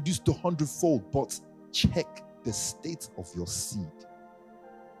can't produce the 100-fold, but check the state of your seed.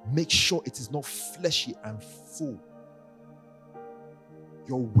 Make sure it is not fleshy and full.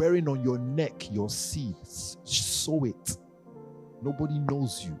 You're wearing on your neck your seed. Sow it. Nobody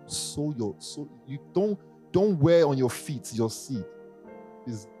knows you. Sow you don't wear on your feet your seed.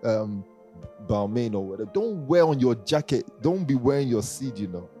 Is Balmain or whatever. Don't wear on your jacket. Don't be wearing your seed,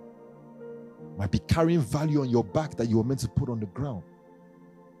 Might be carrying value on your back that you were meant to put on the ground.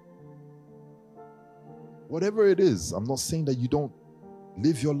 Whatever it is, I'm not saying that you don't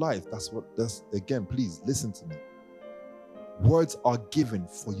live your life. That's again, please listen to me. Words are given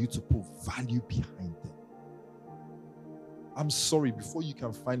for you to put value behind them. I'm sorry, before you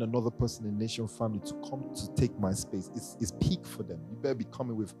can find another person in Nation Family to come to take my space, it's peak for them. You better be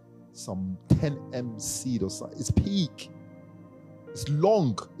coming with some 10M seed or something. It's peak. It's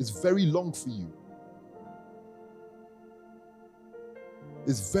long. It's very long for you.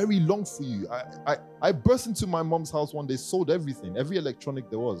 It's very long for you. I burst into my mom's house one day, sold everything, every electronic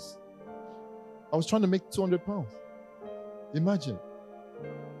there was. I was trying to make £200. Imagine.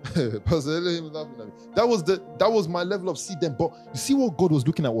 That was my level of seed then. But you see what God was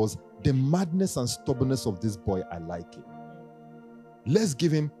looking at was the madness and stubbornness of this boy. I like it. Let's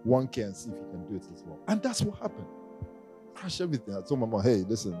give him 1K and see if he can do it as well. And that's what happened. Crash everything. I told my mom, hey,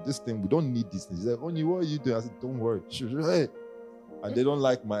 listen, this thing, we don't need this thing. She said, Onyi, what are you doing? I said, don't worry. Hey. And they don't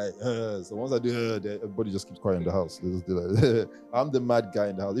like my, so once I do, everybody just keeps quiet in the house. They just do that. I'm the mad guy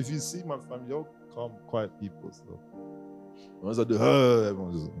in the house. If you see my family, you're calm, quiet people. So once I do,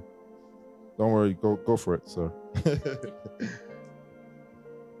 everyone just, don't worry, go for it, sir.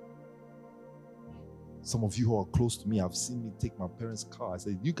 Some of you who are close to me have seen me take my parents' car. I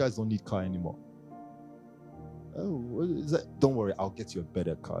said, you guys don't need car anymore. Oh, what is that? Don't worry, I'll get you a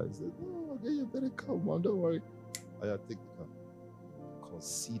better car. I said, oh, I'll get you a better car, man. Don't worry. I take the car.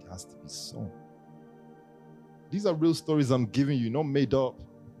 Because seed has to be sown. These are real stories I'm giving you, not made up,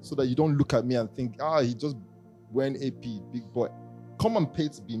 so that you don't look at me and think, he just went AP, big boy. Come and pay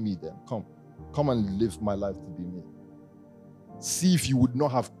to be me then. Come and live my life to be me. See if you would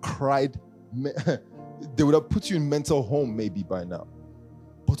not have cried. They would have put you in mental home maybe by now.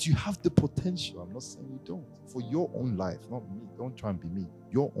 But you have the potential. I'm not saying you don't. For your own life, not me. Don't try and be me.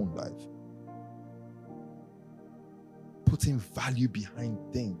 Your own life. Putting value behind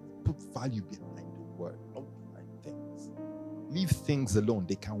things. Put value behind the word, not behind things. Leave things alone.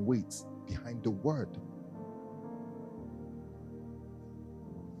 They can wait behind the word.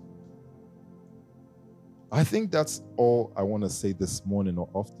 I think that's all I want to say this morning or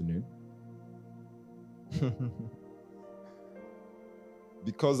afternoon.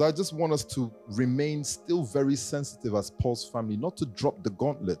 Because I just want us to remain still very sensitive as Paul's family, not to drop the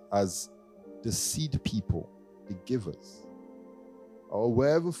gauntlet as the seed people, the givers, or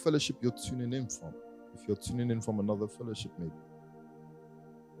wherever fellowship you're tuning in from. If you're tuning in from another fellowship, maybe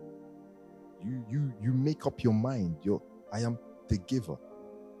you make up your mind. I am the giver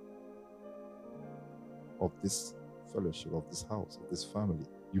of this fellowship, of this house, of this family.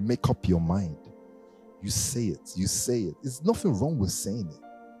 You make up your mind. You say it. You say it. There's nothing wrong with saying it.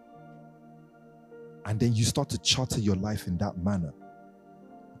 And then you start to charter your life in that manner.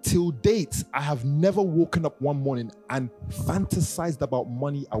 Till date, I have never woken up one morning and fantasized about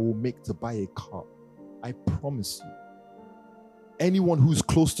money I will make to buy a car. I promise you. Anyone who's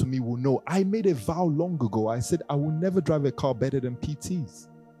close to me will know. I made a vow long ago. I said I will never drive a car better than PT's.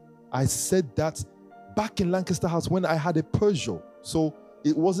 I said that back in Lancaster House when I had a Peugeot. So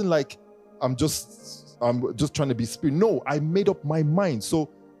it wasn't like I'm just trying to be spirit. No, I made up my mind. So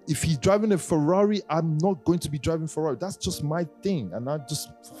if he's driving a Ferrari, I'm not going to be driving Ferrari. That's just my thing. And I'm just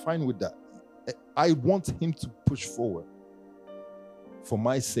fine with that. I want him to push forward for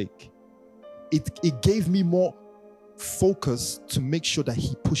my sake. It gave me more focus to make sure that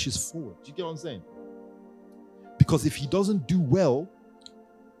he pushes forward. Do you get what I'm saying? Because if he doesn't do well,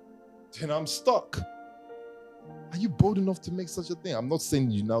 then I'm stuck. Are you bold enough to make such a thing? I'm not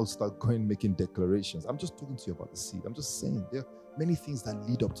saying you now start going making declarations. I'm just talking to you about the seed. I'm just saying there are many things that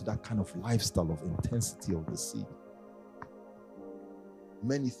lead up to that kind of lifestyle of intensity of the seed.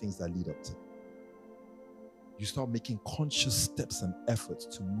 Many things that lead up to it. You start making conscious steps and efforts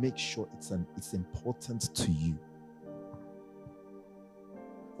to make sure it's important to you.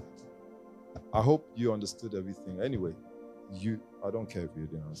 I hope you understood everything. Anyway, I don't care if you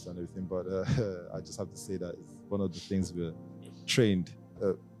didn't understand everything, but I just have to say that it's one of the things we're trained.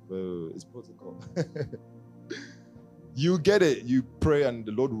 It's protocol. You get it. You pray and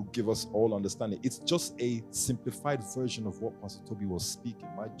the Lord will give us all understanding. It's just a simplified version of what Pastor Toby was speaking.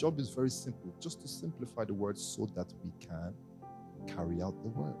 My job is very simple, just to simplify the word so that we can carry out the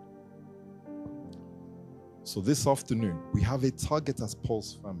word. So this afternoon, we have a target as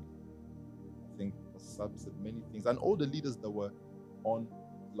Paul's family. I think Sam said many things. And all the leaders that were on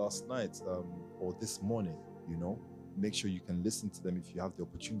last night or this morning, make sure you can listen to them if you have the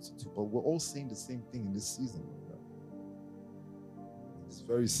opportunity to. But we're all saying the same thing in this season. It's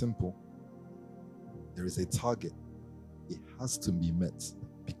very simple. There is a target. It has to be met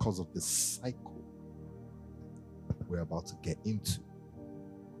because of the cycle we're about to get into.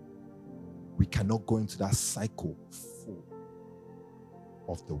 We cannot go into that cycle full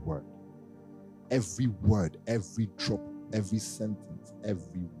of the word. Every word, every drop, every sentence,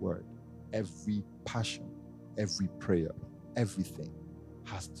 every word, every passion, every prayer, everything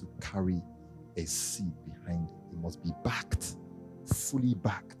has to carry a seed behind it. It must be backed, fully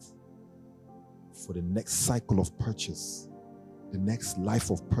backed for the next cycle of purchase, the next life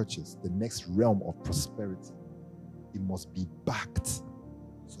of purchase, the next realm of prosperity. It must be backed.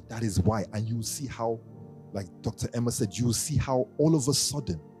 So that is why. And you will see how, like Dr. Emma said, you will see how all of a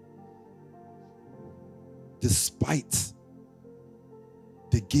sudden, despite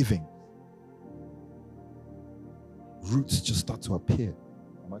the giving, roots just start to appear.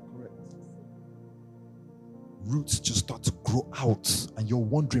 Am I correct? Roots just start to grow out, and you're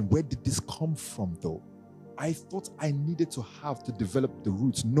wondering, where did this come from though? I thought I needed to have to develop the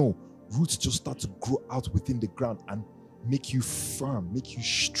roots. No, roots just start to grow out within the ground and make you firm, make you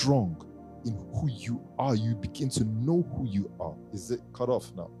strong in who you are. You begin to know who you are. Is it cut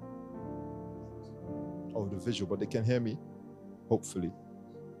off now? Oh, the visual, but they can hear me, hopefully.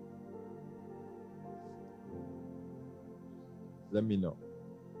 Let me know.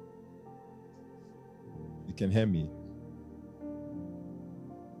 You can hear me.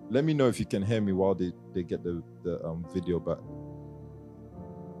 Let me know if you can hear me while they get the video back.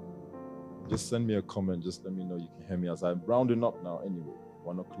 Just send me a comment. Just let me know you can hear me as I'm rounding up now anyway.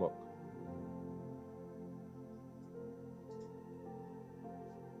 1 o'clock.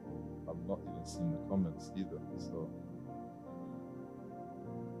 I'm not even seeing the comments either. So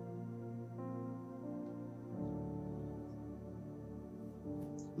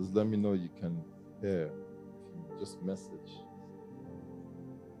just let me know you can hear. If you just message.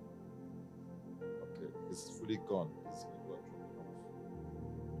 It's fully gone. It's people are dropping off.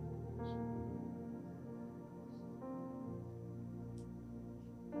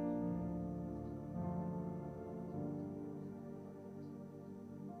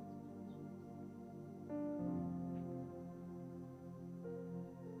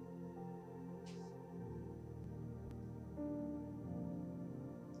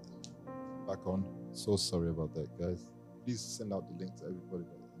 Back on. So sorry about that, guys. Please send out the link to everybody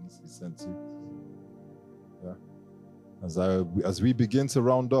that it needs to be sent to. Yeah. As we begin to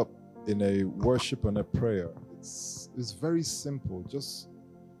round up in a worship and a prayer, it's very simple. Just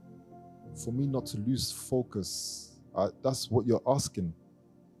for me not to lose focus. That's what you're asking.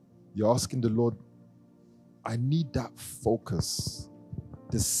 You're asking the Lord, I need that focus.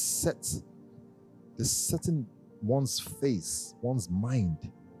 The setting one's face, one's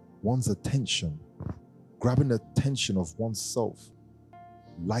mind, one's attention, grabbing the attention of oneself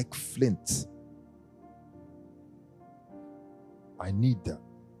like flint. I need that.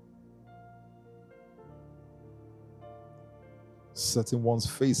 Setting one's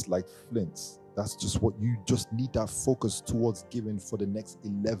face like flint. That's just what you just need, that focus towards giving for the next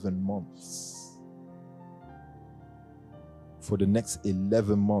 11 months. For the next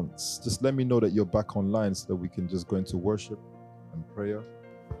 11 months. Just let me know that you're back online so that we can just go into worship and prayer.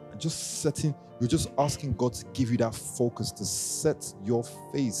 And you're just asking God to give you that focus to set your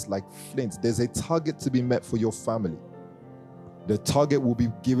face like flint. There's a target to be met for your family. The target will be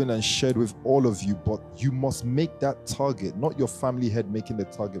given and shared with all of you, but you must make that target, not your family head making the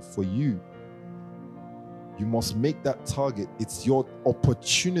target for you. You must make that target. It's your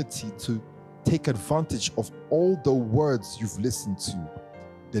opportunity to take advantage of all the words you've listened to,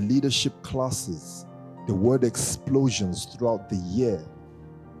 the leadership classes, the word explosions throughout the year,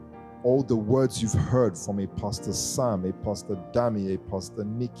 all the words you've heard from a Pastor Sam, a Pastor Dami, a Pastor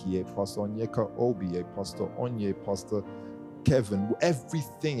Nikki, a Pastor Onyeka Obi, a Pastor Onye, a Pastor Kevin,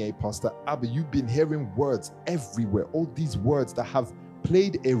 everything, a Pastor Abby. You've been hearing words everywhere, all these words that have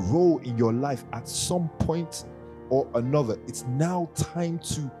played a role in your life at some point or another. It's now time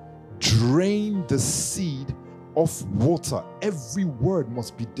to drain the seed of water. Every word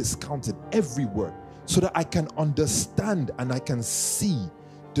must be discounted, every word, so that I can understand and I can see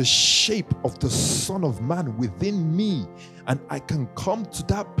the shape of the Son of Man within me, and I can come to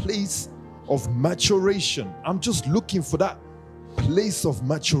that place of maturation. I'm just looking for that place of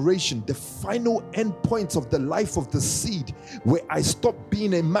maturation, the final end point of the life of the seed, where I stop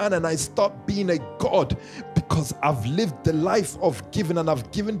being a man and I start being a God, because I've lived the life of giving and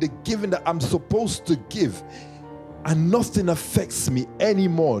I've given the giving that I'm supposed to give, and nothing affects me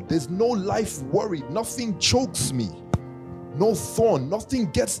anymore. There's no life worry, nothing chokes me, no thorn,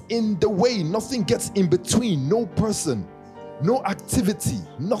 nothing gets in the way, nothing gets in between, no person, no activity,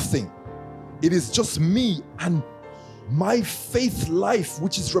 nothing. It is just me and my faith life,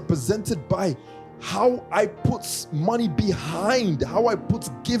 which is represented by how I put money behind, how I put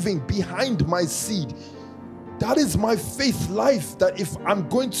giving behind my seed. That is my faith life, that if I'm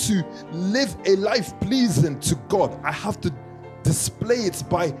going to live a life pleasing to God, I have to display it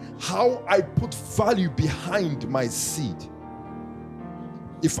by how I put value behind my seed.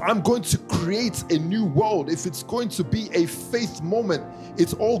 If I'm going to create a new world, if it's going to be a faith moment,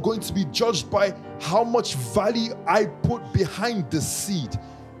 it's all going to be judged by how much value I put behind the seed,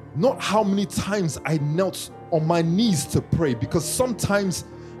 not how many times I knelt on my knees to pray, because sometimes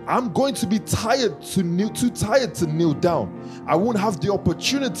I'm going to be too tired to kneel down. I won't have the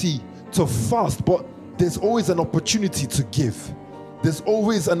opportunity to fast, but there's always an opportunity to give. There's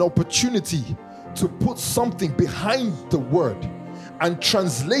always an opportunity to put something behind the word and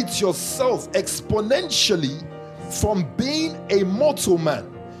translate yourself exponentially from being a mortal man.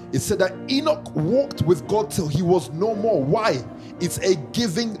 It said that Enoch walked with God till he was no more. Why? It's a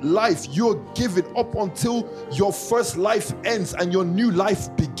giving life. You're giving up until your first life ends and your new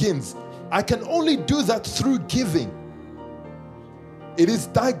life begins. I can only do that through giving. It is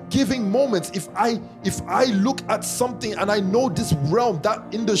that giving moment. If I look at something and I know this realm, that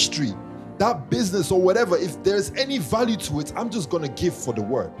industry, that business or whatever, if there's any value to it, I'm just going to give for the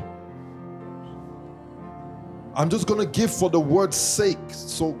word. I'm just going to give for the word's sake.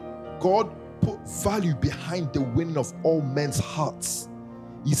 So God put value behind the winning of all men's hearts.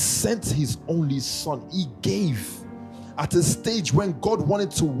 He sent his only son. He gave. At a stage when God wanted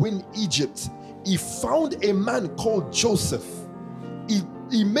to win Egypt, he found a man called Joseph.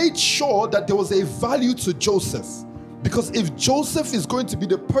 He made sure that there was a value to Joseph. Because if Joseph is going to be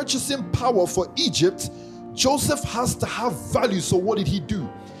the purchasing power for Egypt, Joseph has to have value. So what did he do?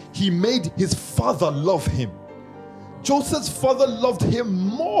 He made his father love him. Joseph's father loved him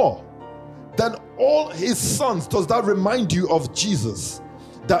more than all his sons. Does that remind you of Jesus?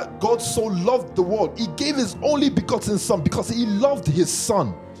 That God so loved the world. He gave his only begotten son because he loved his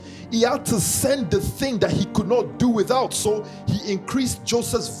son. He had to send the thing that he could not do without. So he increased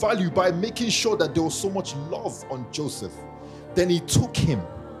Joseph's value by making sure that there was so much love on Joseph. Then he took him.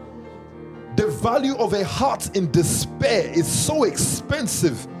 The value of a heart in despair is so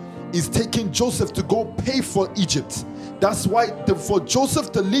expensive. He's taking Joseph to go pay for Egypt. That's why for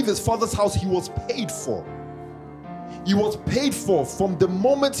Joseph to leave his father's house, he was paid for. He was paid for. From the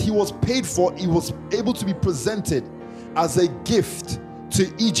moment he was paid for, he was able to be presented as a gift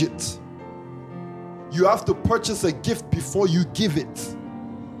to Egypt. You have to purchase a gift before you give it.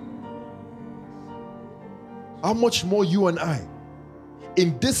 How much more you and I?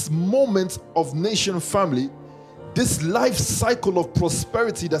 In this moment of nation family, this life cycle of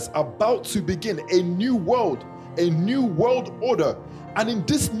prosperity that's about to begin, a new world order. And in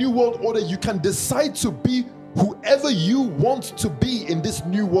this new world order, you can decide to be whoever you want to be in this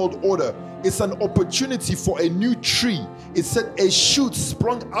new world order. It's an opportunity for a new tree. It said a shoot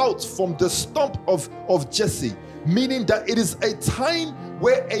sprung out from the stump of Jesse, meaning that it is a time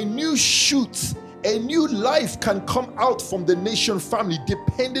where a new shoot, a new life can come out from the nation family,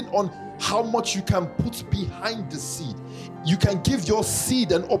 depending on how much you can put behind the seed. You can give your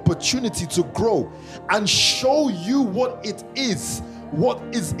seed an opportunity to grow and show you what it is. What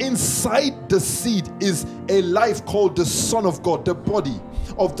is inside the seed is a life called the Son of God, the body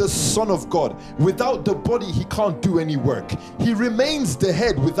of the Son of God. Without the body, he can't do any work. He remains the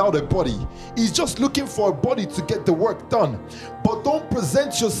head without a body. He's just looking for a body to get the work done. But don't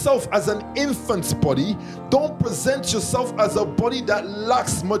present yourself as an infant's body. Don't present yourself as a body that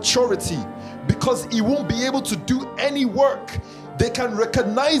lacks maturity, because he won't be able to do any work. They can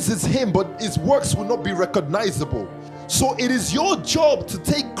recognize it's him, but his works will not be recognizable. So it is your job to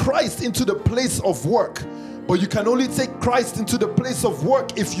take Christ into the place of work. But you can only take Christ into the place of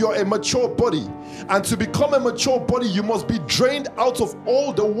work if you're a mature body. And to become a mature body, you must be drained out of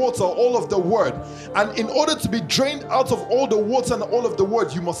all the water, all of the word. And in order to be drained out of all the water and all of the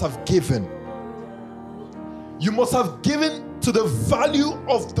word, you must have given. You must have given to the value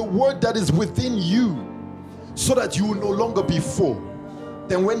of the word that is within you, so that you will no longer be full.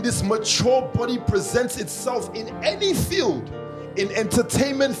 Then when this mature body presents itself in any field, in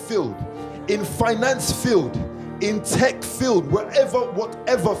entertainment field, in finance field, in tech field,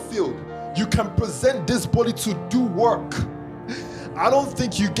 whatever field, you can present this body to do work. I don't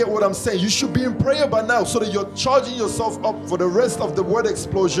think you get what I'm saying. You should be in prayer by now, so that you're charging yourself up for the rest of the word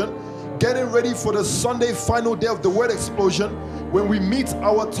explosion, getting ready for the Sunday final day of the word explosion when we meet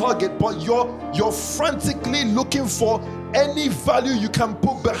our target. But you're frantically looking for any value you can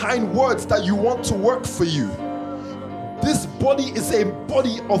put behind words that you want to work for you. This body is a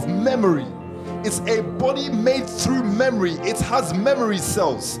body of memory. It's a body made through memory. It has memory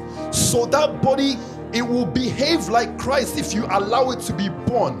cells. So that body, it will behave like Christ if you allow it to be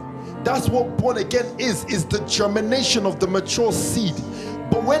born. That's what born again is the germination of the mature seed.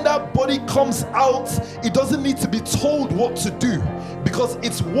 But when that body comes out, it doesn't need to be told what to do, because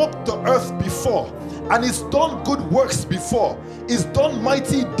it's walked the earth before, and it's done good works before. It's done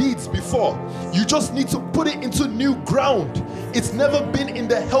mighty deeds before. You just need to put it into new ground. It's never been in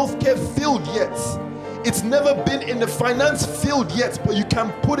the healthcare field yet. It's never been in the finance field yet, but you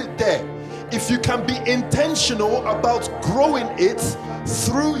can put it there. If you can be intentional about growing it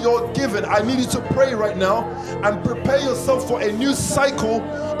through your giving, I need you to pray right now and prepare yourself for a new cycle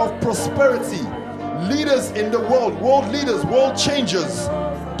of prosperity. Leaders in the world leaders, world changers,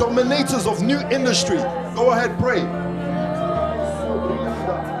 dominators of new industry. Go ahead, pray.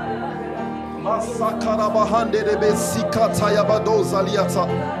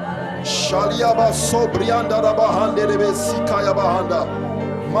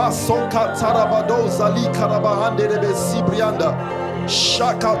 Masoka tarabado zali karabahande de besibrianda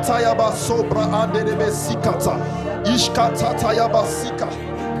shaka tayaba sobra ande de besikata ishkata tayaba sika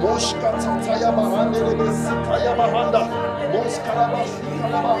moshkata tayaba ande de besika yabahanda moskaraba sika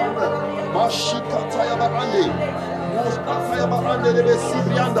yabahanda mashika tayaba ande moskata tayaba ande de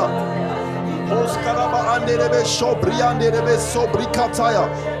besibrianda moskaraba ande de beshobriande de besobrikataya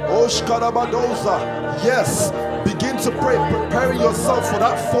oshkarabadoza. Yes, begin to pray, preparing yourself for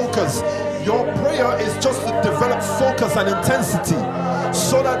that focus. Your prayer is just to develop focus and intensity,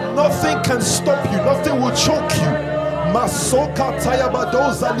 so that nothing can stop you, nothing will choke you. Masoka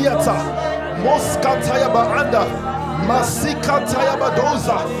tayabadoza liata, moska tayabaanda, masika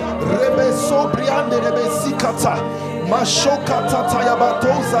tayabadoza, rebeso briande rebesikata, mashoka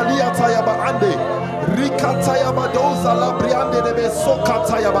tayabadoza liata yabaande, Rikataya badoza la briande de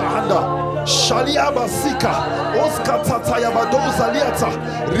besokataya bahanda. Shalia basika. Oskatataya badoza liata.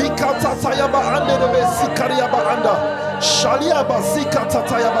 Rikatataya bahande de besikaria bahanda. Shalia basika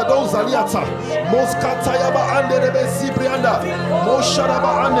tataya badoza liata. Moskataya bahande de besibrianda. Moshara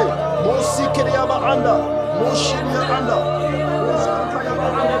bahande. Mosikeria bahanda. Moshiria anda. Moskataya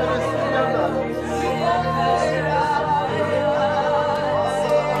bahande de besibrianda.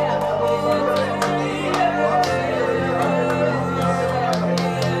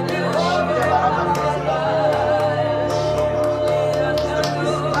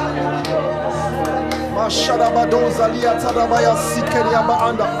 Shadabadoza liatarabaya sikeria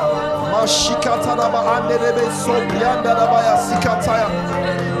baanda. Mashikataraba ande rebe sobrianda rabaya sikataya.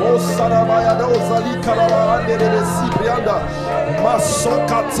 O sarabaya doza likaraba ande rebe sibrianda.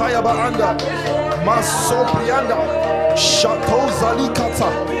 Masokataya baanda. Masobrianda. Shatoza likata.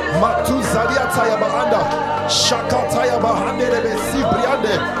 Matuzaliataya baanda. Shakataya bahande rebe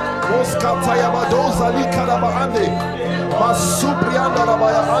sibriande. Moskataya badoza likaraba ande. Masubrianda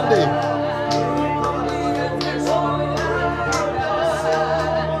rabaya ande.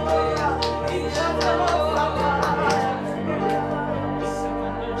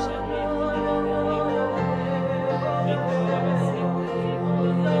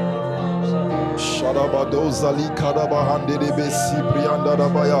 Shadabadozali kadabahande de besi brianda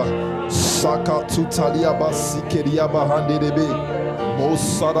rabaya. Saka tutalia basikeria bahande de be.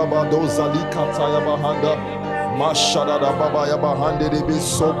 Mosadabadozali kataya bahanda. Mashadada babaya bahande de be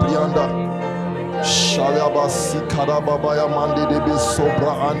sobrianda. Shalabasi kadababaya mande de be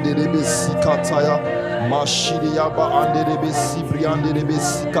sobra ande de be sikataya. Mashiria ba ande de be sibriande de be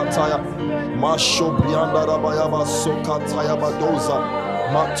sikataya. Mashobrianda rabaya basokataya badoza.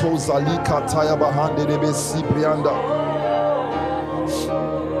 Matoza likataya bahande de be sibrianda.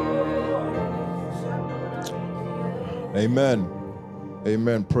 Amen.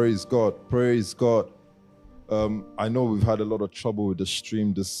 Amen. Praise God. Praise God. I know we've had a lot of trouble with the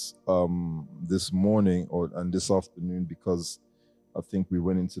stream this morning and this afternoon because I think we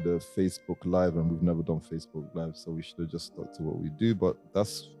went into the Facebook Live and we've never done Facebook Live, so we should have just stuck to what we do. But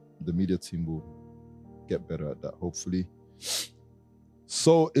the media team will get better at that, hopefully.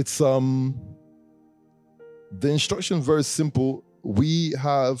 So it's the instruction very simple. We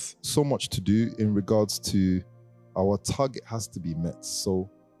have so much to do in regards to our target has to be met. So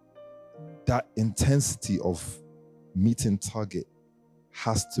that intensity of meeting target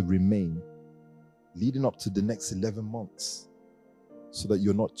has to remain leading up to the next 11 months so that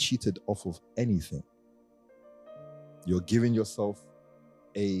you're not cheated off of anything. You're giving yourself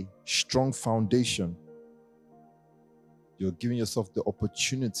a strong foundation. You're giving yourself the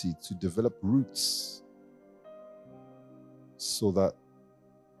opportunity to develop roots so that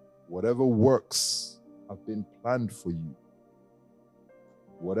whatever works have been planned for you,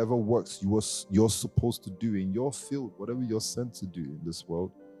 whatever works you're supposed to do in your field, whatever you're sent to do in this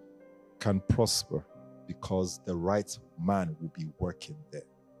world, can prosper because the right man will be working there.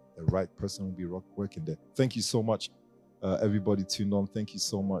 The right person will be working there. Thank you so much, everybody tuned on. Thank you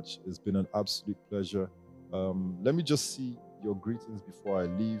so much. It's been an absolute pleasure. Let me just see your greetings before I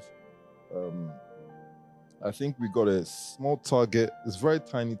leave. I think we got a small target. It's a very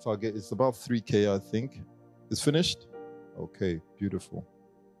tiny target. It's about 3K, I think. It's finished? Okay, beautiful.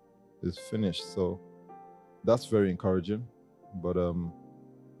 It's finished. So that's very encouraging. But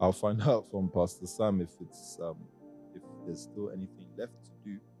I'll find out from Pastor Sam if there's still anything left to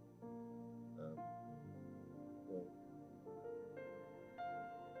do.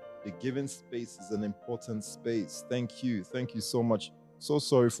 The giving space is an important space. Thank you. Thank you so much. So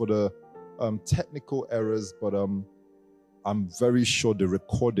sorry for the technical errors, but I'm very sure the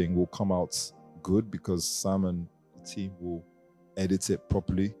recording will come out good because Sam and the team will edit it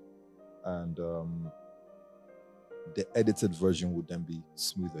properly. And the edited version would then be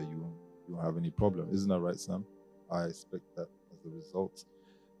smoother. You won't have any problem. Isn't that right, Sam? I expect that as a result.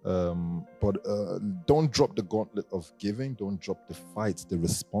 But don't drop the gauntlet of giving. Don't drop the fight, the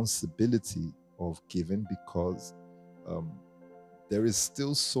responsibility of giving, because there is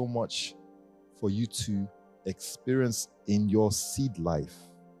still so much for you to experience in your seed life.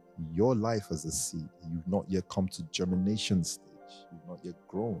 Your life as a seed. You've not yet come to germination stage. You've not yet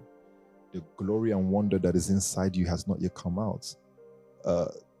grown. The glory and wonder that is inside you has not yet come out.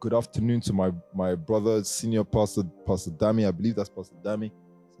 Good afternoon to my brother, senior pastor, Pastor Dami. I believe that's Pastor Dami.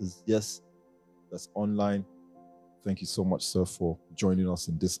 Says yes, that's online. Thank you so much, sir, for joining us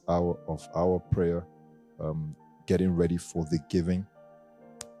in this hour of our prayer, getting ready for the giving.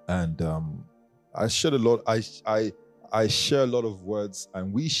 And I shared a lot. I share a lot of words,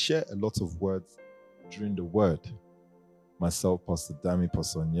 and we share a lot of words during the word. Myself, Pastor Dami,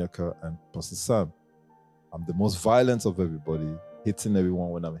 Pastor Onyeka, and Pastor Sam. I'm the most violent of everybody, hitting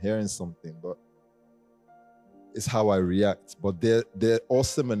everyone when I'm hearing something, but it's how I react. But they're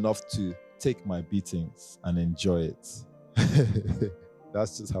awesome enough to take my beatings and enjoy it.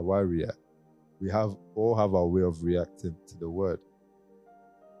 That's just how I react. We all have our way of reacting to the word.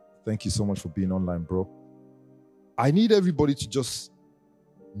 Thank you so much for being online, bro. I need everybody to just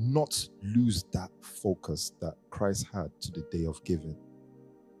not lose that focus that Christ had to the day of giving.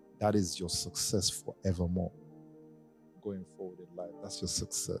 That is your success forevermore. Going forward in life, that's your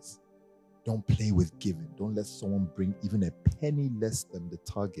success. Don't play with giving. Don't let someone bring even a penny less than the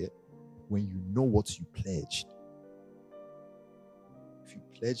target when you know what you pledged. If you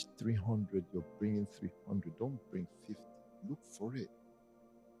pledged 300, you're bringing 300. Don't bring 50. Look for it.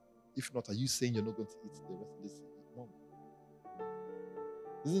 If not, are you saying you're not going to eat the rest of this month?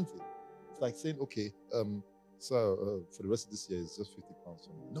 Isn't it? It's like saying, okay, so for the rest of this year, it's just £50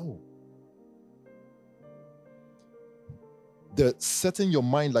 for me. No. The setting your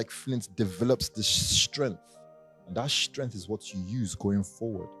mind like flint develops the strength. And that strength is what you use going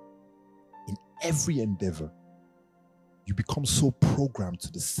forward. In every endeavor, you become so programmed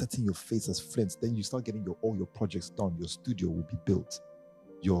to the setting your face as flint. Then you start getting all your projects done. Your studio will be built.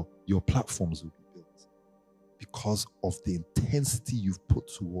 Your platforms will be built. Because of the intensity you've put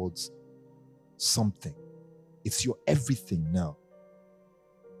towards something. It's your everything now.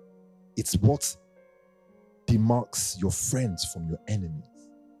 It's what demarks your friends from your enemies.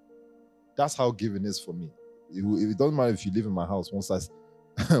 That's how giving is for me. It doesn't matter if you live in my house. Once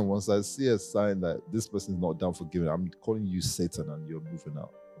I see a sign that this person is not down for giving, I'm calling you Satan and you're moving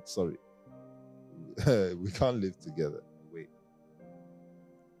out. I'm sorry. We can't live together. Wait.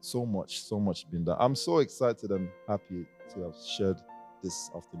 So much been done. I'm so excited and happy to have shared this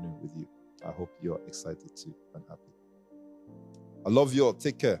afternoon with you. I hope you're excited too and happy. I love you all.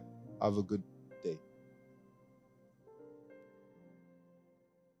 Take care. Have a good